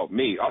definitely. Oh,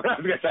 me. I was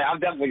gonna say I'm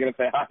definitely gonna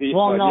say hi.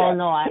 Well,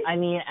 no. I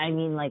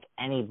mean, like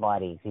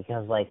anybody,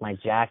 because like my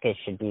jacket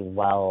should be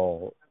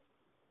well,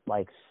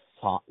 like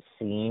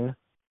seen.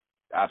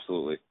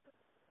 Absolutely.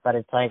 But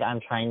it's like I'm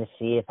trying to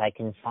see if I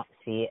can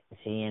see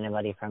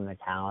anybody from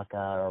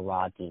Metallica or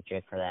Rod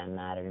Dietrich for that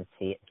matter, and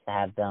to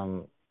have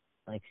them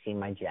like see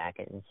my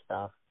jacket and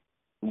stuff.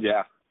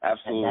 Yeah,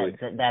 absolutely.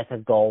 That's a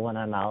goal when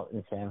I'm out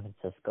in San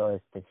Francisco,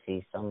 is to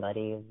see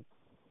somebody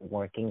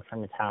working for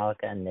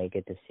Metallica and they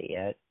get to see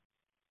it.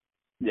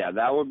 Yeah,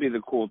 that would be the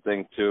cool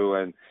thing too,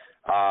 and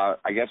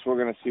I guess we're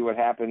gonna see what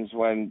happens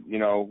when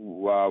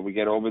we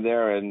get over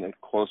there and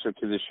closer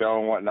to the show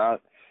and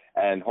whatnot,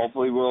 and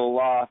hopefully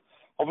we're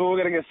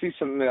gonna get to see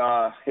some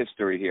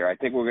history here. I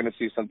think we're gonna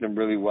see something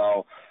really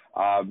well.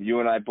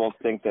 You and I both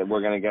think that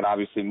we're gonna get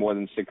obviously more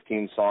than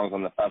 16 songs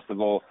on the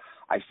festival.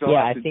 I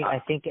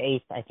think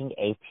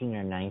 18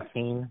 or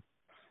 19.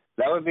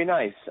 That would be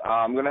nice.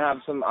 I'm gonna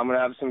have some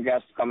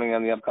guests coming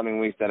in the upcoming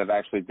weeks that have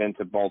actually been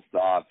to both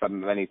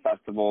many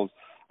festivals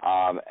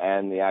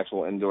and the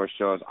actual indoor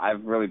shows.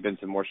 I've really been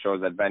to more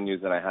shows at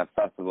venues than I have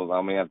festivals. I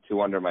only have 2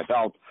 under my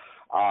belt,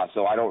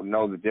 so I don't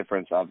know the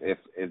difference of if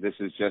this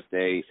is just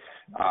a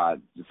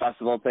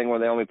festival thing where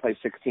they only play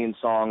 16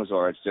 songs,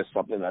 or it's just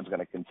something that's going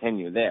to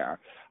continue there.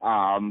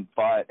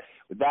 But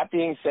with that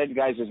being said,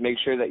 guys, just make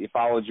sure that you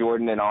follow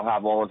Jordan, and I'll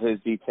have all of his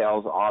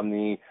details on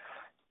the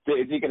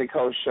Deacon and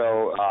Co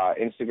Show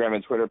Instagram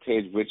and Twitter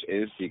page, which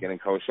is Deacon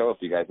and Co Show, if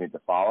you guys need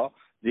to follow.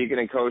 Deacon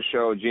and Co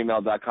Show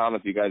gmail.com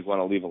if you guys want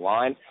to leave a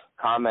line,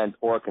 comment,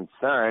 or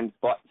concern.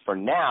 But for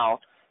now,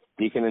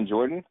 Deacon and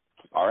Jordan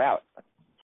are out.